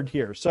the word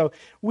here. So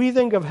we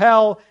think of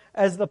hell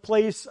as the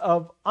place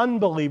of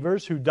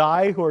unbelievers who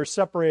die, who are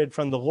separated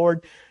from the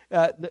Lord.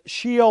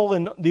 Sheol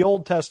in the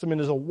Old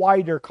Testament is a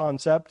wider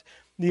concept.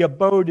 The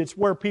abode, it's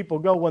where people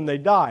go when they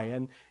die.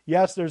 And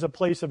yes, there's a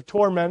place of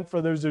torment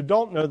for those who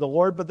don't know the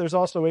Lord, but there's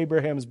also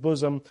Abraham's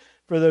bosom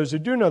for those who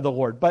do know the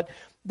Lord. But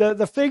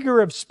the figure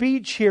of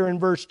speech here in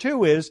verse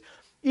 2 is,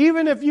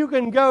 even if you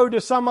can go to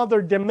some other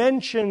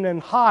dimension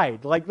and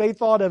hide, like they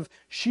thought of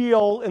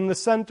Sheol in the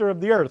center of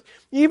the earth,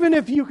 even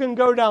if you can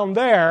go down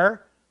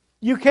there,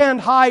 you can't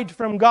hide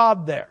from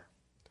God there.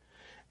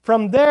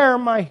 From there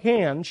my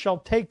hand shall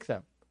take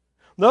them.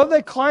 Though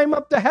they climb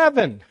up to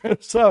heaven,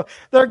 so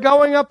they're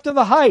going up to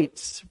the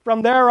heights,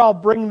 from there I'll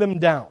bring them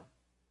down.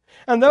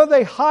 And though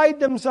they hide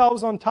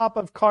themselves on top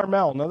of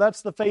Carmel, now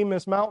that's the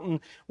famous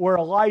mountain where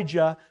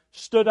Elijah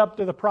stood up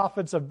to the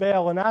prophets of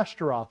Baal and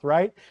Ashtaroth,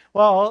 right?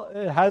 Well,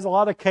 it has a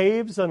lot of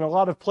caves and a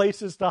lot of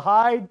places to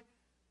hide.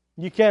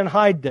 You can't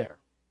hide there,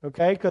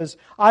 okay? Because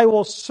I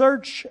will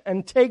search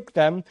and take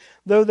them,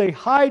 though they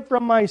hide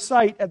from my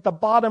sight at the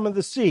bottom of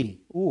the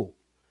sea. Ooh.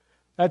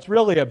 That's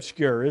really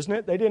obscure, isn't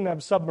it? They didn't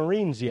have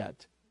submarines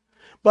yet.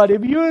 But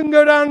if you can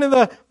go down to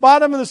the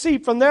bottom of the sea,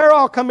 from there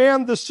I'll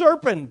command the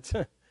serpent.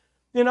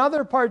 In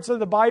other parts of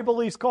the Bible,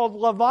 he's called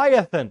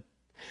Leviathan.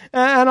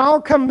 And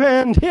I'll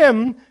command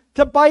him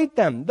to bite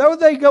them, though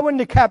they go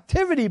into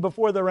captivity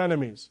before their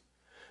enemies.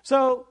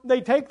 So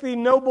they take the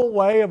noble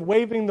way of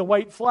waving the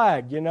white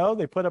flag,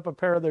 They put up a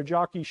pair of their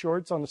jockey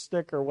shorts on a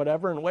stick or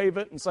whatever and wave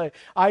it and say,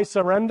 I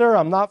surrender,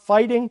 I'm not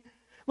fighting.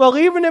 Well,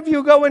 even if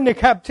you go into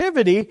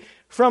captivity,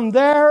 from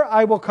there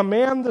I will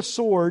command the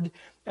sword,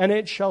 and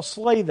it shall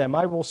slay them.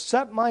 I will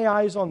set my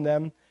eyes on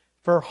them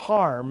for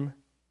harm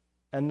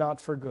and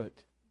not for good.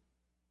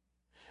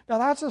 Now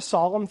that's a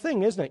solemn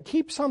thing, isn't it?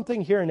 Keep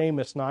something here in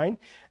Amos 9,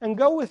 and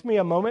go with me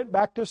a moment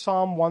back to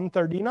Psalm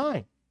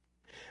 139.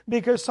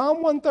 Because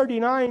Psalm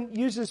 139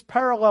 uses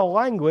parallel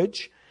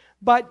language,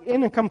 but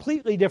in a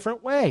completely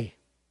different way.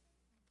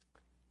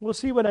 We'll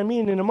see what I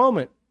mean in a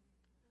moment.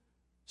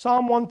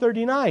 Psalm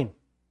 139.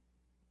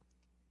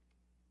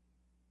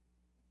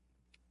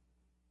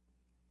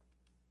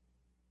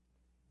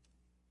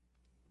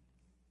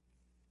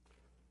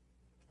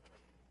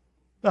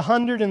 The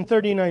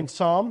 139th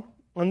Psalm,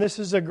 And this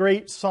is a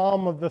great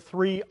psalm of the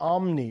three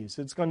omnis.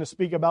 It's going to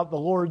speak about the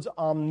Lord's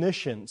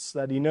omniscience,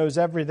 that He knows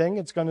everything.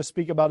 It's going to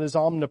speak about His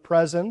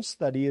omnipresence,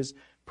 that He is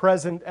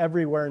present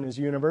everywhere in His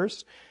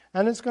universe.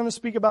 And it's going to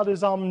speak about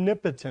His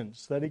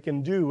omnipotence, that He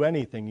can do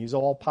anything. He's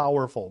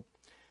all-powerful.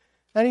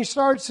 And He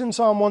starts in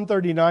Psalm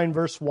 139,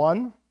 verse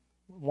 1.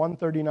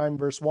 139,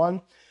 verse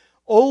 1.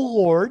 O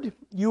Lord,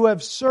 You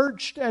have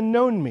searched and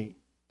known me.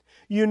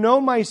 You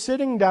know my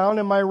sitting down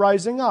and my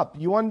rising up.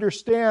 You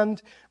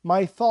understand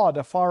my thought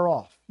afar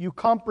off. You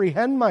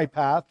comprehend my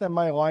path and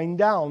my lying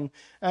down,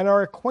 and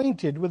are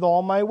acquainted with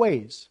all my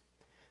ways.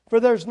 For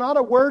there's not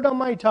a word on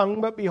my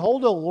tongue, but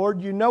behold, O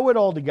Lord, You know it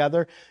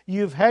altogether.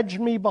 You've hedged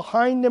me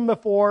behind and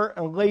before,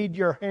 and laid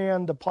Your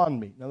hand upon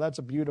me. Now that's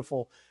a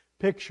beautiful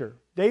picture.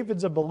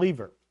 David's a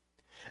believer.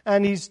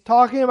 And he's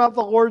talking about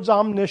the Lord's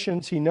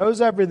omniscience. He knows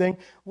everything.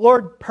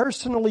 Lord,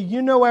 personally,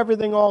 You know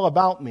everything all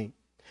about me.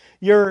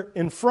 You're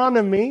in front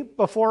of me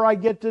before I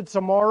get to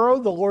tomorrow.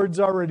 The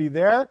Lord's already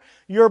there.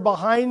 You're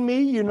behind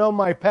me. You know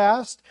my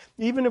past.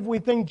 Even if we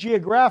think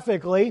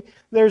geographically,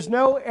 there's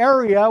no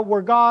area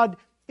where God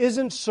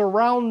isn't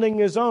surrounding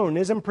His own,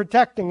 isn't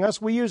protecting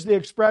us. We use the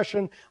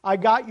expression, I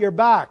got your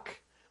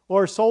back.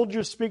 Or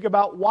soldiers speak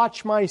about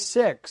watch my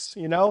six,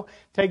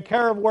 take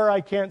care of where I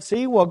can't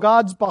see. Well,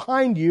 God's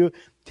behind you,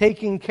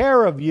 taking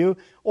care of you,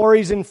 or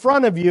He's in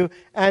front of you.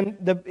 And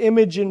the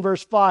image in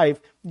verse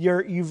 5,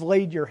 you've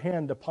laid Your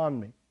hand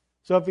upon me.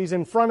 So if He's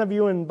in front of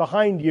you and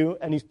behind you,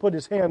 and He's put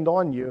His hand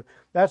on you,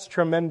 that's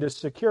tremendous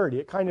security.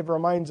 It kind of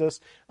reminds us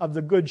of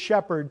the Good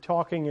Shepherd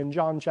talking in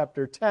John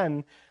chapter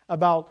 10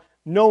 about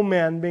no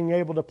man being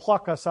able to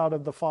pluck us out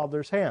of the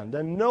Father's hand,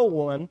 and no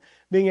one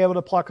being able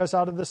to pluck us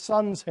out of the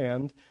Son's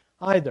hand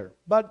either.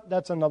 But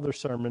that's another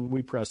sermon.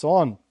 We press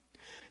on.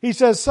 He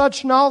says,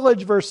 such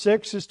knowledge, verse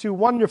 6, is too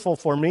wonderful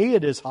for me.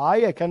 It is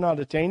high. I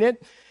cannot attain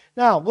it.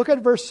 Now, look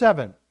at verse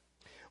 7.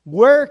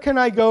 Where can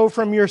I go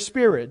from Your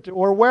Spirit?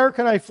 Or where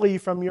can I flee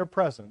from Your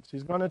presence?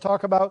 He's going to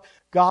talk about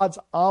God's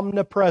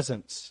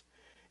omnipresence.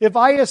 If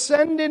I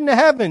ascend into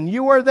heaven,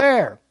 You are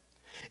there.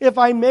 If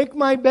I make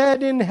my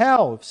bed in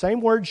hell,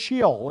 same word,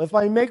 Sheol. If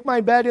I make my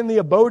bed in the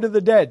abode of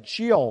the dead,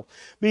 Sheol,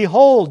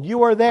 behold,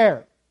 You are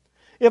there.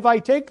 If I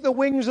take the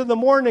wings of the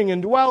morning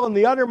and dwell in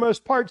the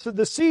uttermost parts of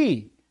the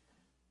sea,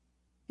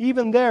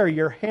 even there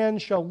Your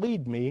hand shall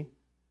lead me,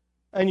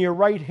 and Your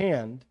right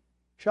hand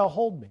shall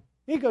hold me.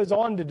 He goes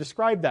on to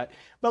describe that.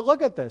 But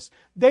look at this.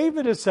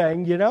 David is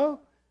saying,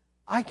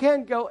 I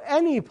can't go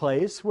any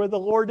place where the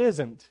Lord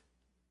isn't.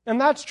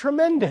 And that's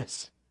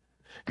tremendous.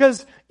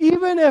 Because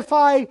even if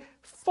I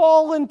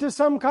fall into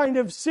some kind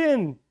of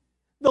sin,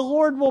 the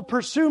Lord will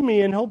pursue me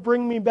and He'll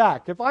bring me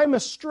back. If I'm a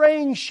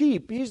straying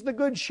sheep, He's the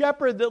good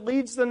shepherd that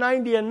leads the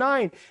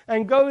 99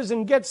 and goes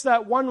and gets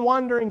that one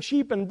wandering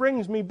sheep and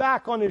brings me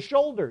back on His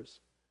shoulders.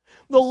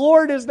 The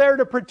Lord is there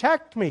to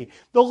protect me.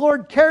 The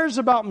Lord cares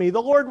about me.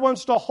 The Lord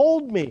wants to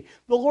hold me.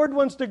 The Lord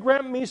wants to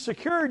grant me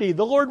security.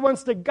 The Lord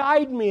wants to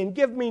guide me and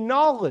give me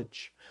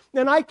knowledge.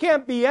 And I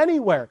can't be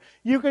anywhere.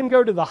 You can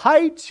go to the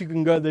heights. You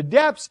can go to the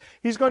depths.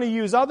 He's going to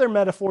use other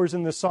metaphors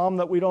in the psalm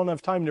that we don't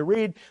have time to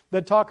read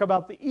that talk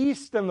about the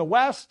east and the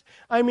west.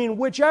 I mean,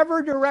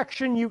 whichever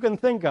direction you can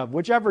think of,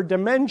 whichever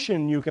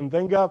dimension you can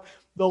think of,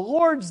 the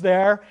Lord's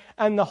there.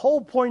 And the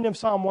whole point of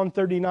Psalm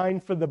 139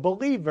 for the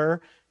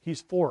believer,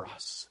 He's for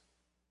us.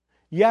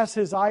 Yes,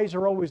 His eyes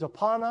are always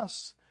upon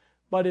us,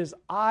 but His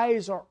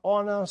eyes are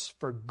on us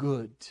for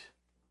good.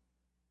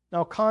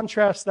 Now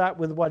contrast that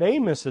with what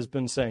Amos has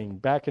been saying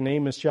back in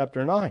Amos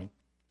chapter 9.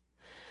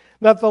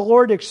 That the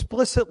Lord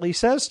explicitly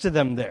says to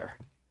them there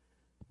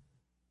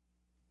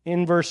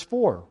in verse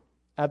 4,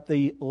 at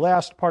the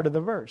last part of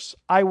the verse,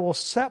 I will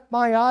set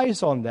my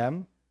eyes on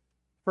them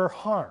for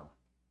harm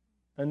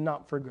and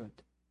not for good.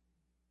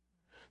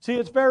 See,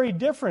 it's very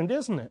different,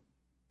 isn't it?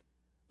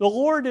 The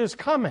Lord is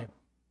coming.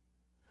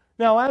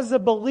 Now, as a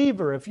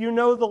believer, if you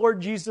know the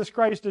Lord Jesus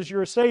Christ as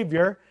your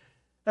Savior,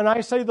 and I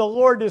say the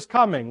Lord is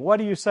coming, what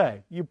do you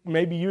say? You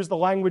maybe use the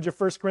language of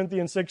 1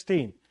 Corinthians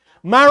 16.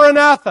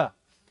 Maranatha,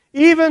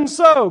 even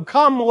so,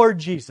 come Lord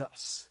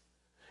Jesus.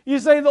 You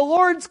say the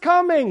Lord's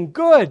coming,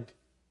 good.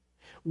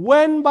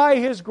 When by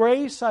His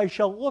grace I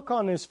shall look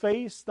on His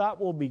face, that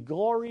will be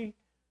glory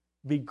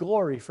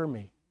for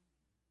me.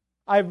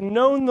 I've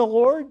known the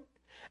Lord,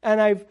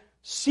 and I've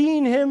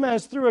seen Him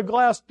as through a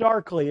glass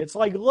darkly. It's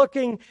like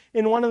looking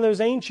in one of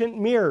those ancient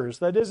mirrors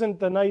that isn't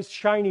the nice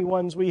shiny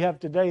ones we have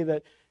today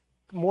that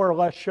more or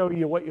less show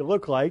you what you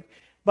look like.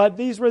 But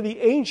these were the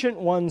ancient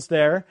ones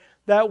there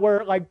that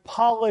were like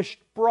polished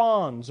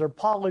bronze or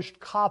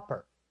polished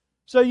copper.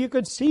 So you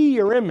could see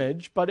your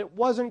image, but it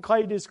wasn't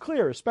quite as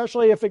clear,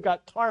 especially if it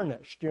got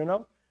tarnished,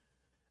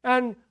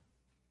 And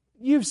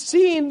you've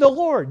seen the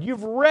Lord.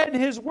 You've read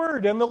His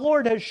Word, and the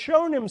Lord has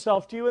shown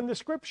Himself to you in the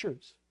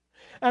Scriptures.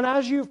 And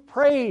as you've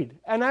prayed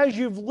and as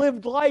you've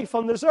lived life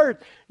on this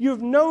earth,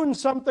 you've known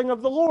something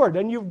of the Lord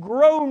and you've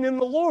grown in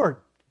the Lord.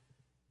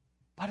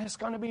 But it's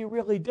going to be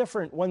really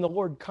different when the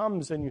Lord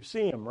comes and you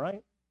see Him,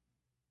 right?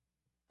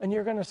 And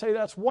you're going to say,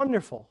 that's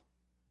wonderful.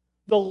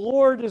 The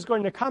Lord is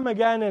going to come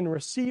again and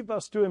receive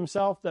us to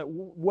himself, that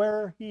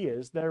where he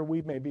is, there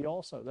we may be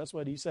also. That's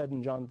what he said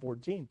in John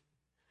 14.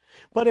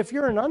 But if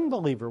you're an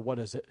unbeliever, what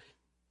is it?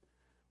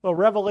 Well,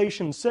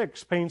 Revelation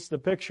 6 paints the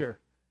picture.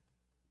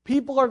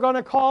 People are going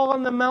to call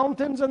on the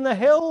mountains and the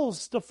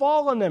hills to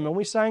fall on them. And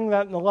we sang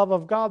that in the love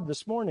of God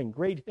this morning.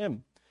 Great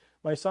hymn.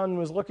 My son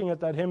was looking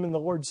at that hymn in the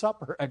Lord's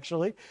Supper,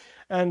 actually.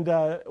 And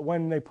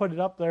when they put it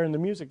up there in the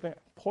music, they're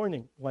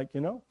pointing,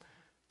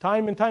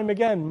 time and time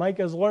again, Mike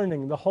is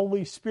learning the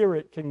Holy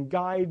Spirit can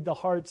guide the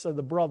hearts of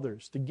the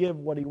brothers to give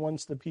what he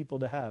wants the people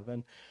to have.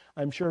 And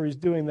I'm sure he's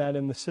doing that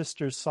in the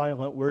sisters'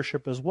 silent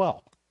worship as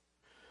well.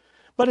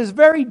 But it's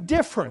very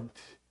different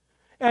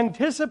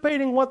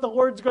anticipating what the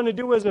Lord's going to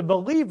do as a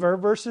believer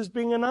versus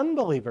being an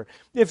unbeliever.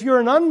 If you're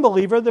an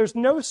unbeliever, there's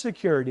no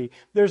security,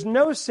 there's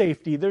no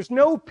safety, there's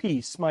no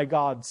peace, my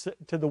God,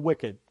 to the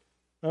wicked.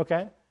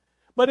 Okay?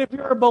 But if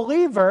you're a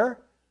believer,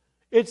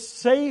 it's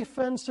safe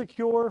and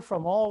secure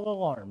from all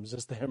alarms,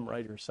 as the hymn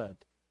writer said.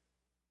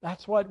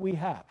 That's what we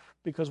have,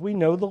 because we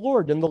know the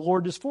Lord, and the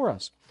Lord is for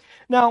us.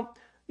 Now,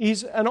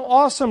 he's an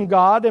awesome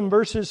God. In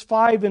verses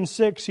 5 and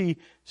 6, he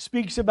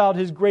speaks about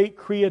his great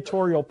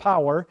creatorial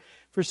power.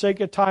 For sake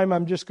of time,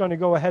 I'm just going to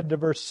go ahead to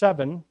verse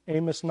 7,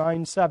 Amos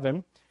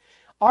 9:7.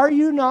 Are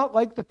you not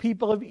like the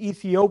people of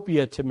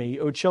Ethiopia to me,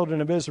 O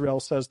children of Israel,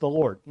 says the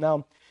Lord.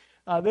 Now,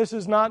 this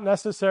is not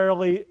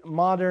necessarily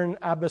modern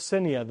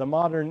Abyssinia, the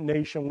modern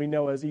nation we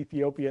know as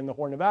Ethiopia in the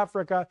Horn of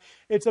Africa.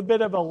 It's a bit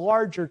of a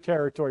larger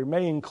territory,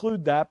 may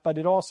include that, but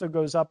it also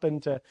goes up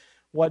into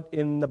what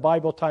in the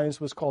Bible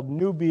times was called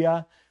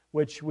Nubia,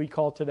 which we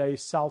call today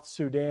South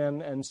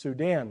Sudan and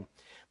Sudan.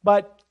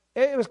 But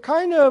it was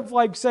kind of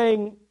like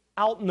saying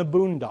out in the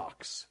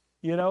boondocks,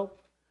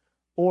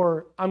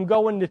 or I'm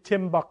going to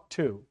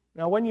Timbuktu.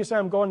 Now, when you say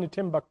I'm going to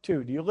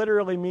Timbuktu, do you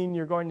literally mean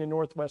you're going to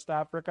Northwest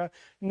Africa?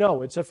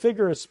 No, it's a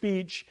figure of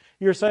speech.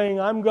 You're saying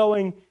I'm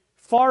going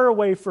far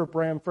away from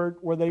Branford,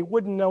 where they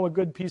wouldn't know a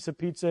good piece of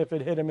pizza if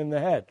it hit them in the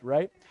head,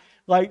 right?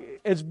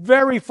 Like, it's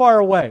very far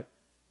away.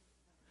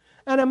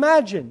 And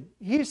imagine,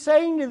 he's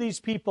saying to these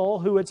people,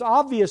 who it's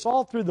obvious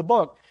all through the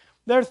book,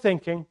 they're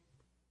thinking,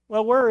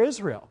 well, we're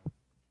Israel.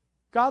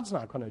 God's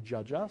not going to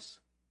judge us.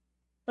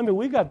 I mean,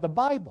 we got the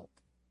Bible.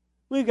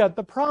 We got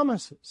the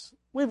promises.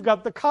 We've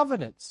got the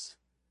covenants.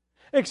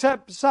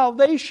 Except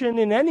salvation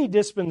in any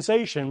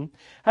dispensation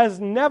has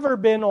never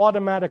been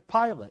automatic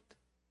pilot.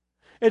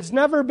 It's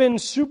never been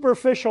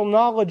superficial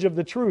knowledge of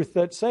the truth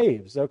that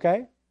saves,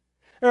 okay?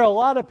 There are a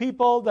lot of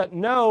people that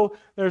know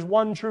there's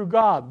one true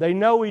God. They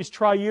know he's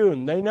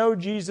triune. They know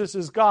Jesus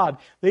is God.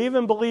 They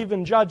even believe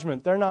in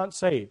judgment. They're not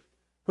saved.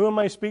 Who am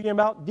I speaking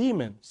about?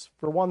 Demons,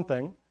 for one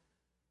thing.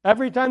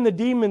 Every time the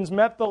demons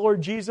met the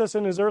Lord Jesus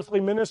in his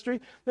earthly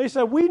ministry, they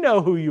said, we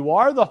know who you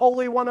are, the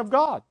Holy One of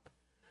God.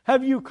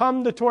 Have you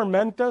come to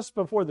torment us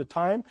before the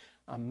time?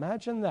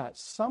 Imagine that.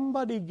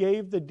 Somebody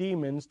gave the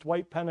demons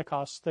Dwight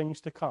Pentecost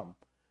things to come.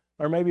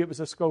 Or maybe it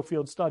was a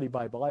Schofield Study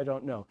Bible, I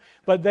don't know.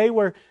 But they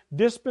were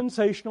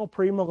dispensational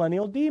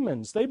premillennial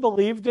demons. They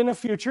believed in a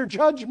future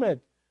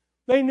judgment.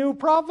 They knew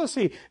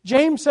prophecy.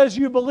 James says,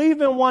 you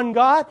believe in one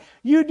God,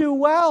 you do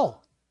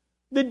well.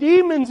 The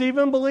demons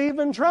even believe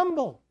and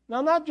tremble. Now,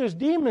 not just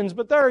demons,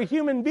 but there are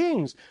human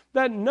beings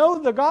that know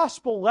the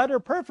gospel letter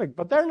perfect,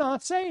 but they're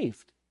not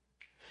saved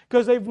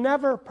because they've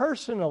never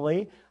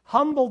personally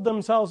humbled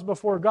themselves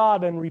before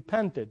God and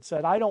repented,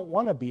 said, I don't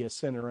want to be a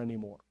sinner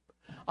anymore.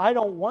 I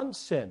don't want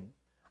sin.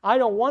 I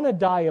don't want to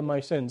die in my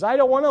sins. I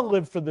don't want to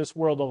live for this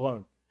world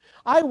alone.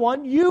 I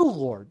want you,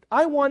 Lord.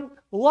 I want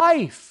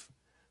life.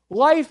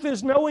 Life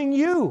is knowing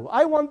you.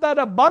 I want that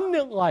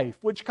abundant life,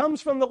 which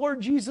comes from the Lord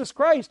Jesus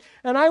Christ,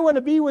 and I want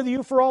to be with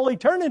you for all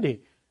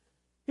eternity.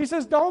 He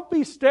says, don't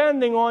be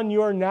standing on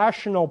your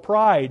national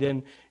pride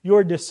and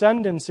your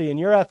descendancy and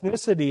your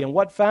ethnicity and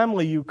what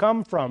family you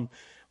come from.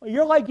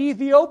 You're like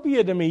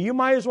Ethiopia to me. You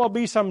might as well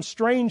be some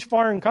strange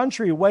foreign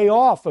country way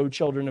off, O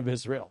children of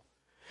Israel.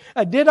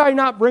 Did I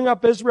not bring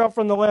up Israel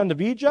from the land of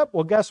Egypt?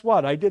 Well, guess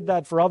what? I did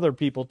that for other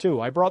people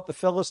too. I brought the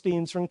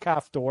Philistines from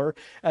Caphtor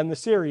and the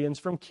Syrians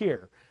from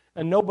Kir.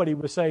 And nobody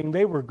was saying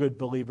they were good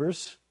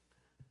believers.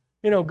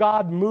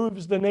 God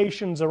moves the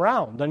nations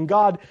around, and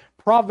God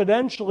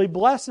providentially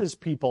blesses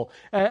people,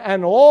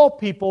 and all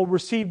people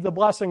receive the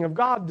blessing of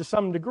God to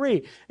some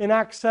degree. In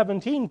Acts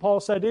 17, Paul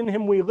said, in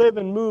him we live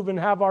and move and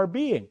have our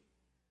being.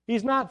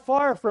 He's not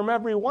far from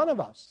every one of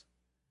us,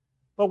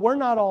 but we're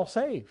not all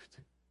saved.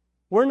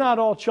 We're not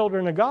all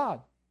children of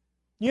God.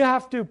 You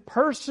have to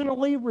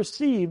personally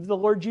receive the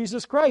Lord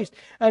Jesus Christ,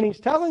 and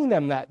he's telling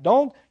them that.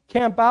 Don't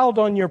camp out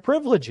on your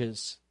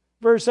privileges.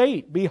 Verse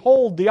 8,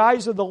 behold, the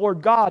eyes of the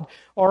Lord God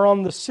are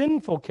on the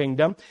sinful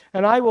kingdom,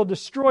 and I will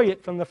destroy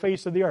it from the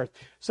face of the earth.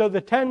 So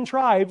the 10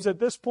 tribes, at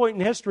this point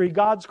in history,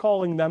 God's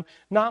calling them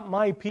not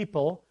my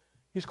people.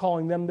 He's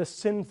calling them the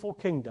sinful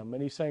kingdom,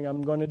 and he's saying,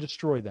 I'm going to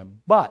destroy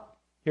them. But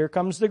here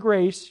comes the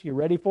grace. You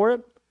ready for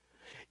it?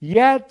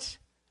 Yet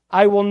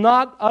I will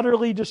not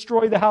utterly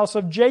destroy the house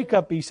of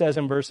Jacob, he says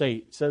in verse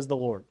 8, says the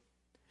Lord.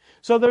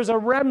 So there's a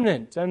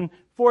remnant. And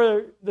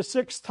for the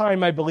 6th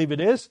time, I believe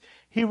it is,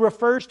 he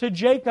refers to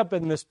Jacob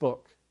in this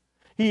book.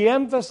 He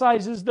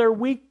emphasizes their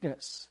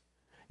weakness.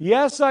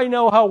 Yes, I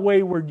know how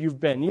wayward you've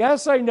been.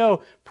 Yes, I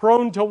know,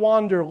 prone to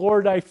wander,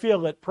 Lord, I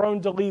feel it,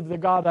 prone to leave the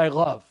God I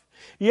love.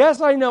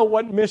 Yes, I know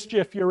what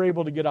mischief you're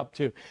able to get up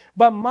to.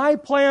 But my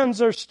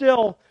plans are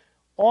still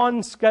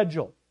on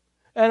schedule.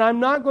 And I'm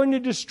not going to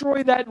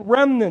destroy that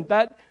remnant,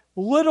 that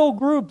little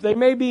group. They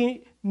may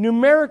be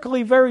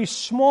numerically very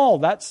small,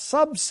 that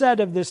subset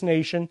of this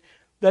nation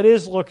that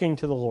is looking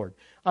to the Lord.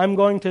 I'm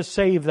going to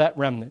save that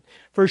remnant.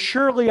 For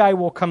surely I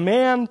will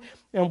command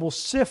and will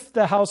sift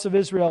the house of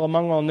Israel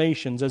among all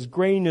nations, as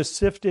grain is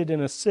sifted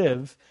in a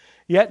sieve,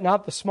 yet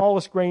not the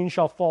smallest grain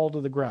shall fall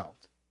to the ground.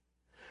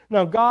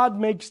 Now, God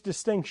makes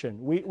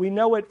distinction. We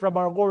know it from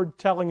our Lord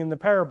telling in the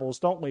parables,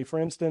 don't we? For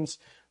instance,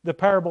 the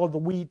parable of the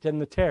wheat and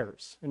the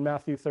tares in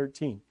Matthew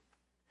 13.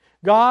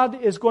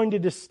 God is going to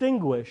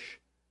distinguish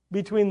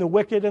between the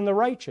wicked and the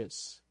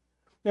righteous.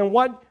 And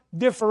what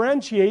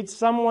differentiates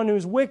someone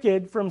who's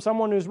wicked from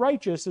someone who's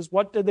righteous is,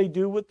 what do they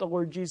do with the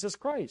Lord Jesus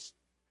Christ?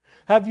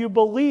 Have you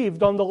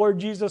believed on the Lord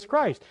Jesus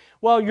Christ?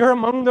 Well, you're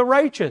among the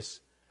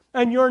righteous,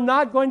 and you're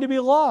not going to be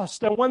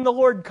lost. And when the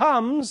Lord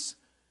comes,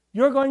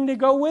 you're going to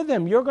go with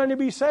Him. You're going to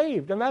be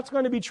saved. And that's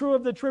going to be true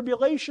of the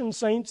tribulation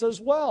saints as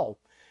well.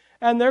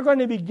 And they're going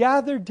to be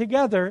gathered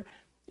together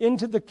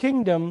into the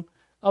kingdom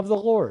of the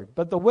Lord.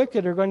 But the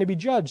wicked are going to be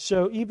judged.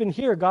 So even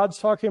here, God's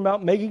talking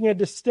about making a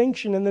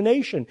distinction in the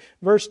nation.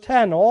 Verse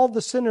 10, all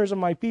the sinners of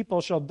my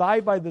people shall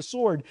die by the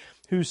sword,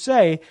 who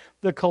say,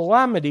 the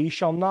calamity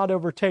shall not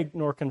overtake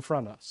nor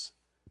confront us.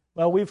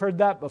 Well, we've heard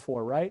that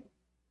before, right?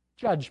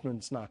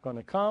 Judgment's not going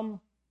to come.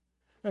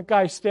 That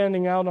guy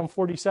standing out on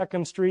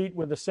 42nd Street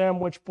with a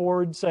sandwich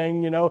board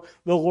saying, the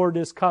Lord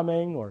is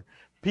coming, or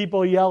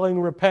people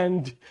yelling,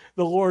 repent,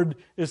 the Lord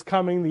is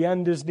coming, the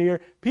end is near.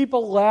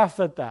 People laugh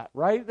at that,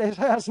 right?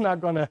 That's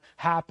not going to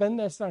happen.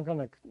 That's not going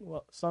to,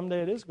 well,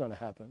 someday it is going to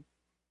happen.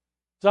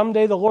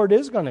 Someday the Lord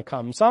is going to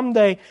come.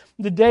 Someday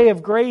the day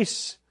of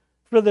grace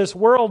for this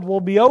world will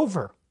be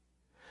over.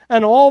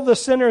 And all the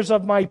sinners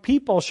of my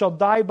people shall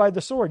die by the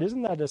sword.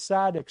 Isn't that a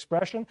sad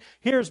expression?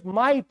 Here's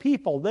my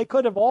people. They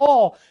could have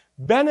all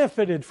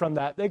benefited from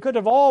that. They could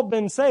have all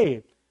been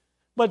saved.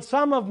 But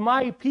some of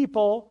my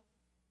people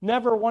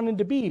never wanted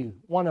to be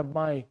one of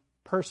my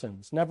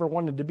persons, never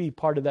wanted to be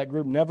part of that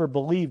group, never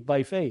believed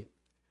by faith.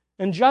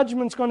 And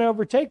judgment's going to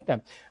overtake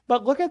them.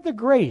 But look at the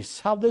grace,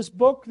 how this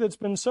book that's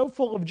been so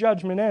full of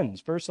judgment ends.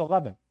 Verse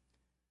 11.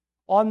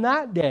 On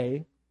that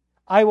day,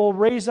 I will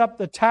raise up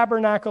the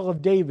tabernacle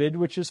of David,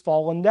 which is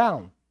fallen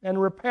down,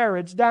 and repair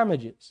its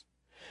damages.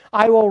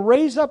 I will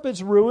raise up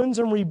its ruins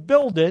and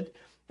rebuild it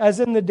as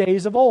in the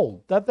days of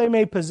old, that they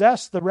may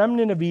possess the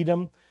remnant of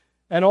Edom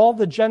and all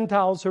the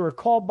Gentiles who are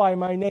called by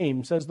my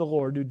name, says the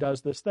Lord who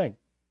does this thing.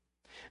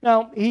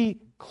 Now,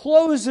 he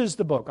closes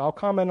the book. I'll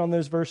comment on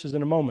those verses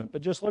in a moment,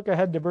 but just look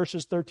ahead to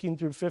verses 13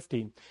 through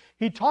 15.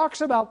 He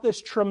talks about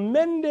this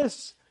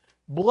tremendous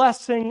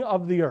blessing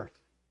of the earth,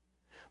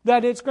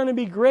 that it's going to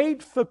be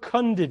great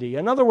fecundity.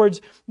 In other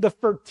words, the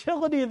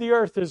fertility of the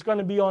earth is going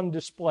to be on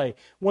display.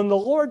 When the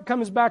Lord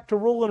comes back to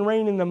rule and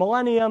reign in the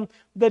millennium,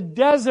 the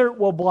desert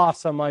will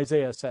blossom,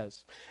 Isaiah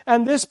says.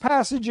 And this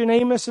passage in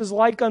Amos is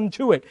like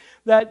unto it,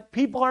 that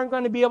people aren't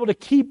going to be able to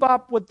keep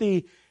up with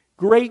the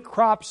great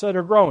crops that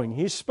are growing.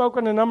 He's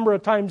spoken a number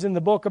of times in the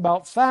book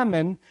about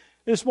famine.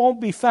 This won't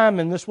be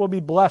famine, this will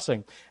be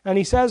blessing. And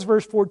he says,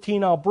 verse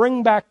 14, I'll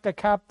bring back the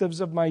captives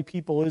of my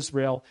people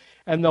Israel,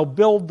 and they'll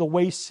build the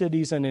waste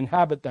cities and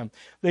inhabit them.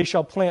 They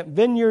shall plant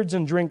vineyards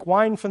and drink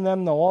wine from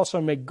them. They'll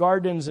also make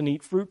gardens and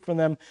eat fruit from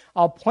them.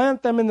 I'll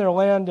plant them in their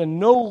land,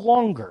 and no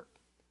longer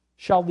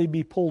shall they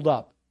be pulled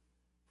up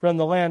from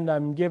the land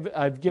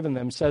I've given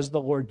them, says the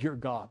Lord your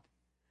God.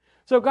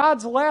 So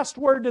God's last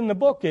word in the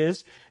book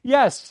is,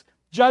 yes,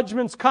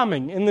 judgment's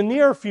coming. In the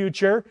near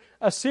future,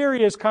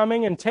 Assyria is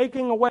coming and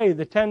taking away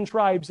the 10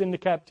 tribes into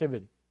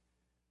captivity.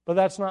 But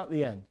that's not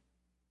the end.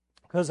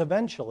 Because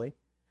eventually,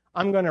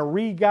 I'm going to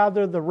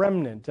regather the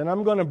remnant, and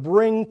I'm going to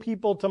bring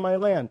people to my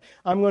land.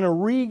 I'm going to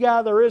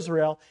regather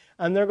Israel,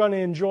 and they're going to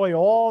enjoy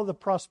all the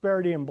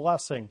prosperity and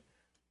blessing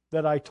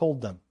that I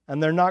told them.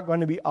 And they're not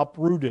going to be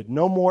uprooted.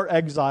 No more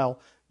exile,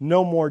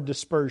 no more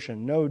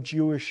dispersion, no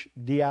Jewish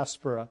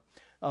diaspora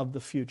of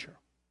the future.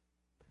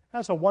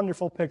 That's a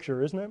wonderful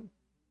picture, isn't it?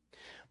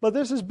 But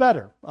this is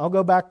better. I'll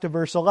go back to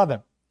verse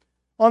 11.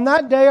 On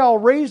that day I'll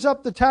raise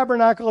up the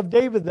tabernacle of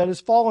David that has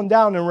fallen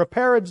down and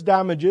repair its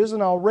damages,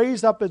 and I'll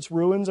raise up its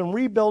ruins and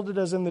rebuild it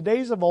as in the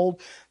days of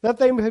old, that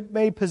they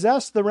may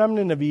possess the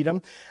remnant of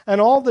Edom and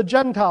all the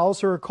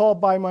Gentiles who are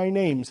called by my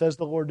name, says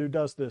the Lord who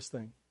does this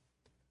thing.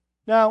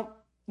 Now,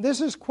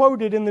 this is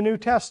quoted in the New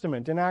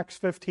Testament in Acts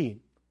 15.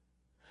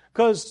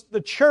 Because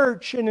the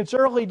church in its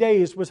early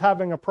days was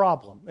having a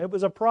problem. It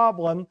was a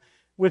problem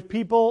with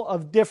people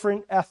of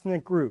different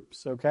ethnic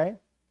groups, okay?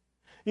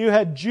 You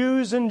had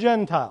Jews and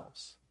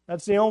Gentiles.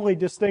 That's the only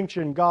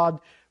distinction God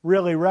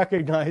really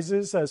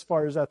recognizes as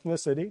far as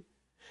ethnicity.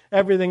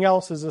 Everything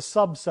else is a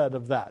subset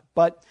of that.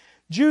 But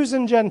Jews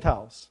and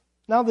Gentiles.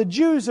 Now the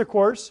Jews, of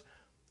course,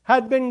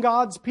 had been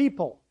God's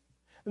people.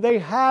 They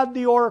had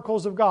the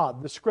oracles of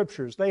God, the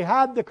scriptures. They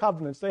had the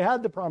covenants. They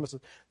had the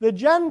promises. The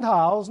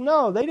Gentiles,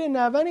 no, they didn't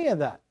have any of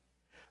that.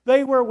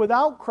 They were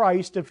without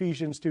Christ,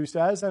 Ephesians 2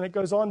 says, and it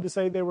goes on to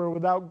say they were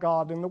without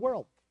God in the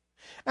world.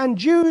 And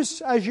Jews,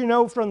 as you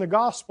know from the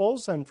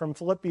Gospels and from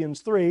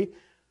Philippians 3,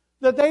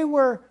 that they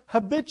were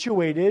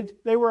habituated,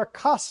 they were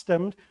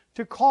accustomed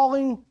to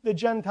calling the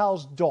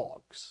Gentiles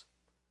dogs.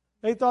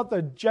 They thought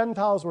the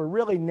Gentiles were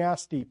really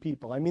nasty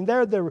people. I mean,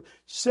 they're the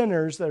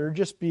sinners that are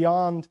just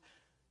beyond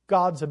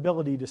God's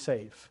ability to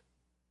save.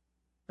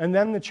 And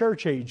then the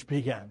church age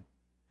began.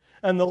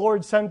 And the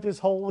Lord sent His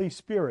Holy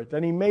Spirit,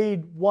 and He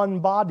made one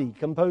body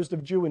composed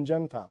of Jew and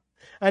Gentile.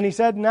 And He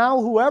said, now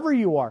whoever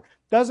you are,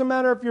 doesn't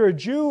matter if you're a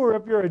Jew or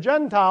if you're a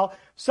Gentile,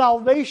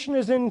 salvation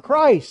is in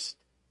Christ.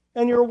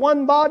 And you're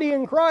one body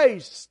in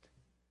Christ.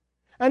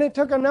 And it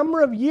took a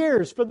number of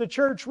years for the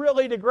church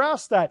really to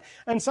grasp that.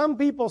 And some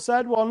people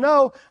said, well,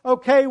 no,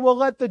 okay, we'll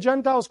let the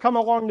Gentiles come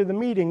along to the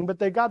meeting, but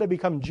they've got to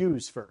become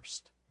Jews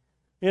first.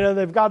 You know,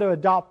 they've got to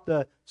adopt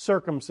the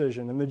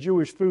circumcision and the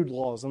Jewish food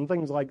laws and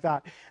things like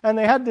that. And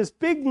they had this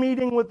big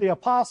meeting with the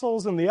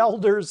apostles and the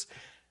elders,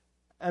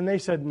 and they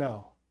said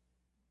no.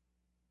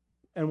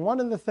 And one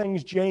of the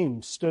things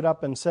James stood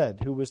up and said,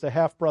 who was the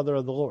half-brother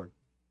of the Lord,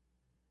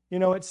 you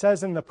know, it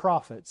says in the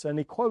prophets, and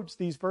he quotes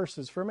these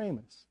verses from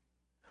Amos,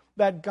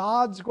 that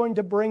God's going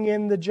to bring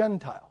in the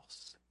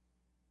Gentiles.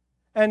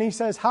 And he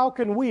says, how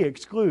can we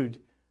exclude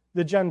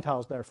the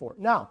Gentiles, therefore?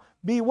 Now,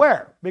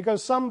 beware,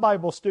 because some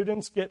Bible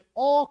students get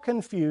all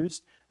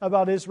confused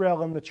about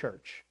Israel and the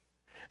church.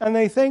 And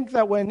they think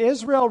that when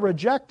Israel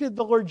rejected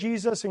the Lord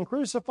Jesus and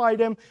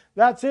crucified Him,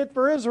 that's it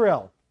for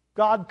Israel.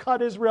 God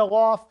cut Israel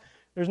off.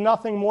 There's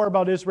nothing more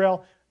about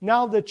Israel.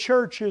 Now the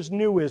church is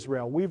new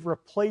Israel. We've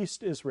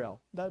replaced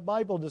Israel. That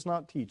Bible does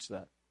not teach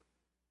that.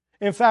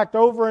 In fact,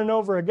 over and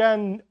over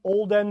again,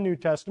 Old and New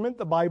Testament,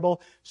 the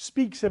Bible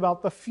speaks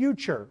about the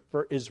future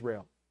for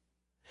Israel.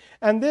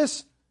 And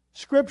this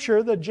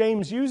scripture that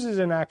James uses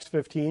in Acts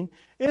 15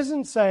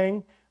 isn't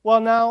saying,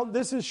 well, now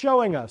this is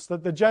showing us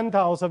that the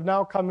Gentiles have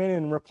now come in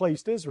and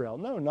replaced Israel.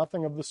 No,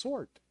 nothing of the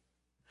sort.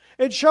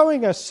 It's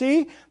showing us,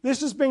 see,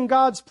 this has been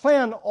God's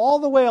plan all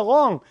the way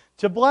along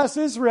to bless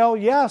Israel,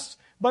 yes,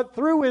 but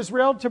through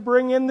Israel to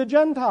bring in the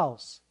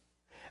Gentiles.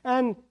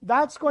 And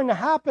that's going to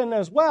happen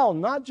as well,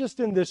 not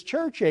just in this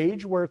church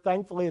age where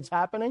thankfully it's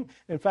happening.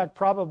 In fact,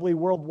 probably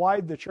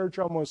worldwide, the church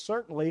almost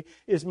certainly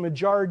is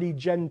majority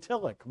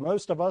Gentilic.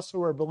 Most of us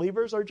who are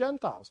believers are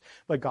Gentiles,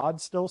 but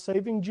God's still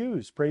saving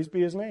Jews. Praise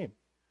be His name.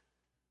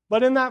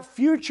 But in that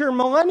future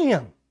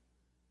millennium,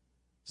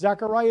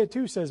 Zechariah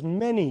 2 says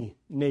many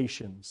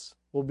nations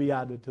will be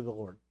added to the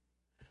Lord.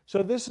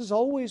 So this has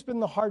always been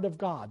the heart of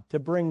God, to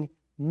bring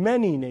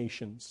many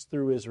nations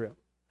through Israel.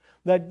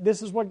 That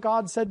this is what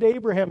God said to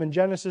Abraham in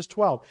Genesis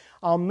 12.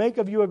 I'll make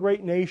of you a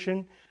great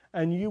nation,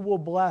 and you will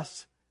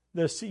bless,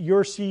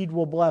 your seed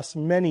will bless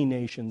many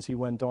nations, he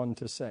went on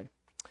to say.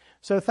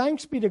 So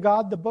thanks be to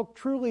God, the book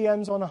truly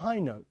ends on a high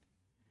note.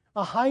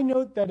 A high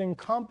note that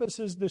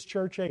encompasses this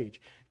church age.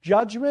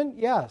 Judgment,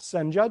 yes,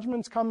 and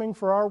judgment's coming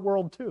for our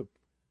world too.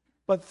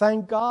 But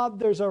thank God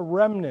there's a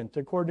remnant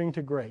according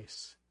to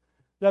grace.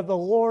 That the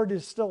Lord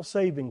is still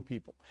saving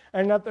people.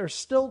 And that there's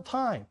still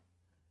time.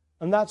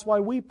 And that's why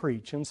we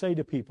preach and say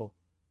to people,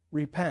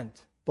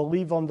 repent,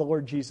 believe on the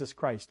Lord Jesus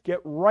Christ. Get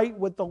right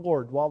with the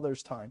Lord while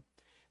there's time.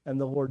 And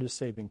the Lord is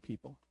saving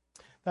people.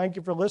 Thank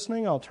you for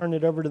listening. I'll turn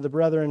it over to the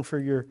brethren for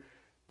your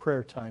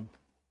prayer time.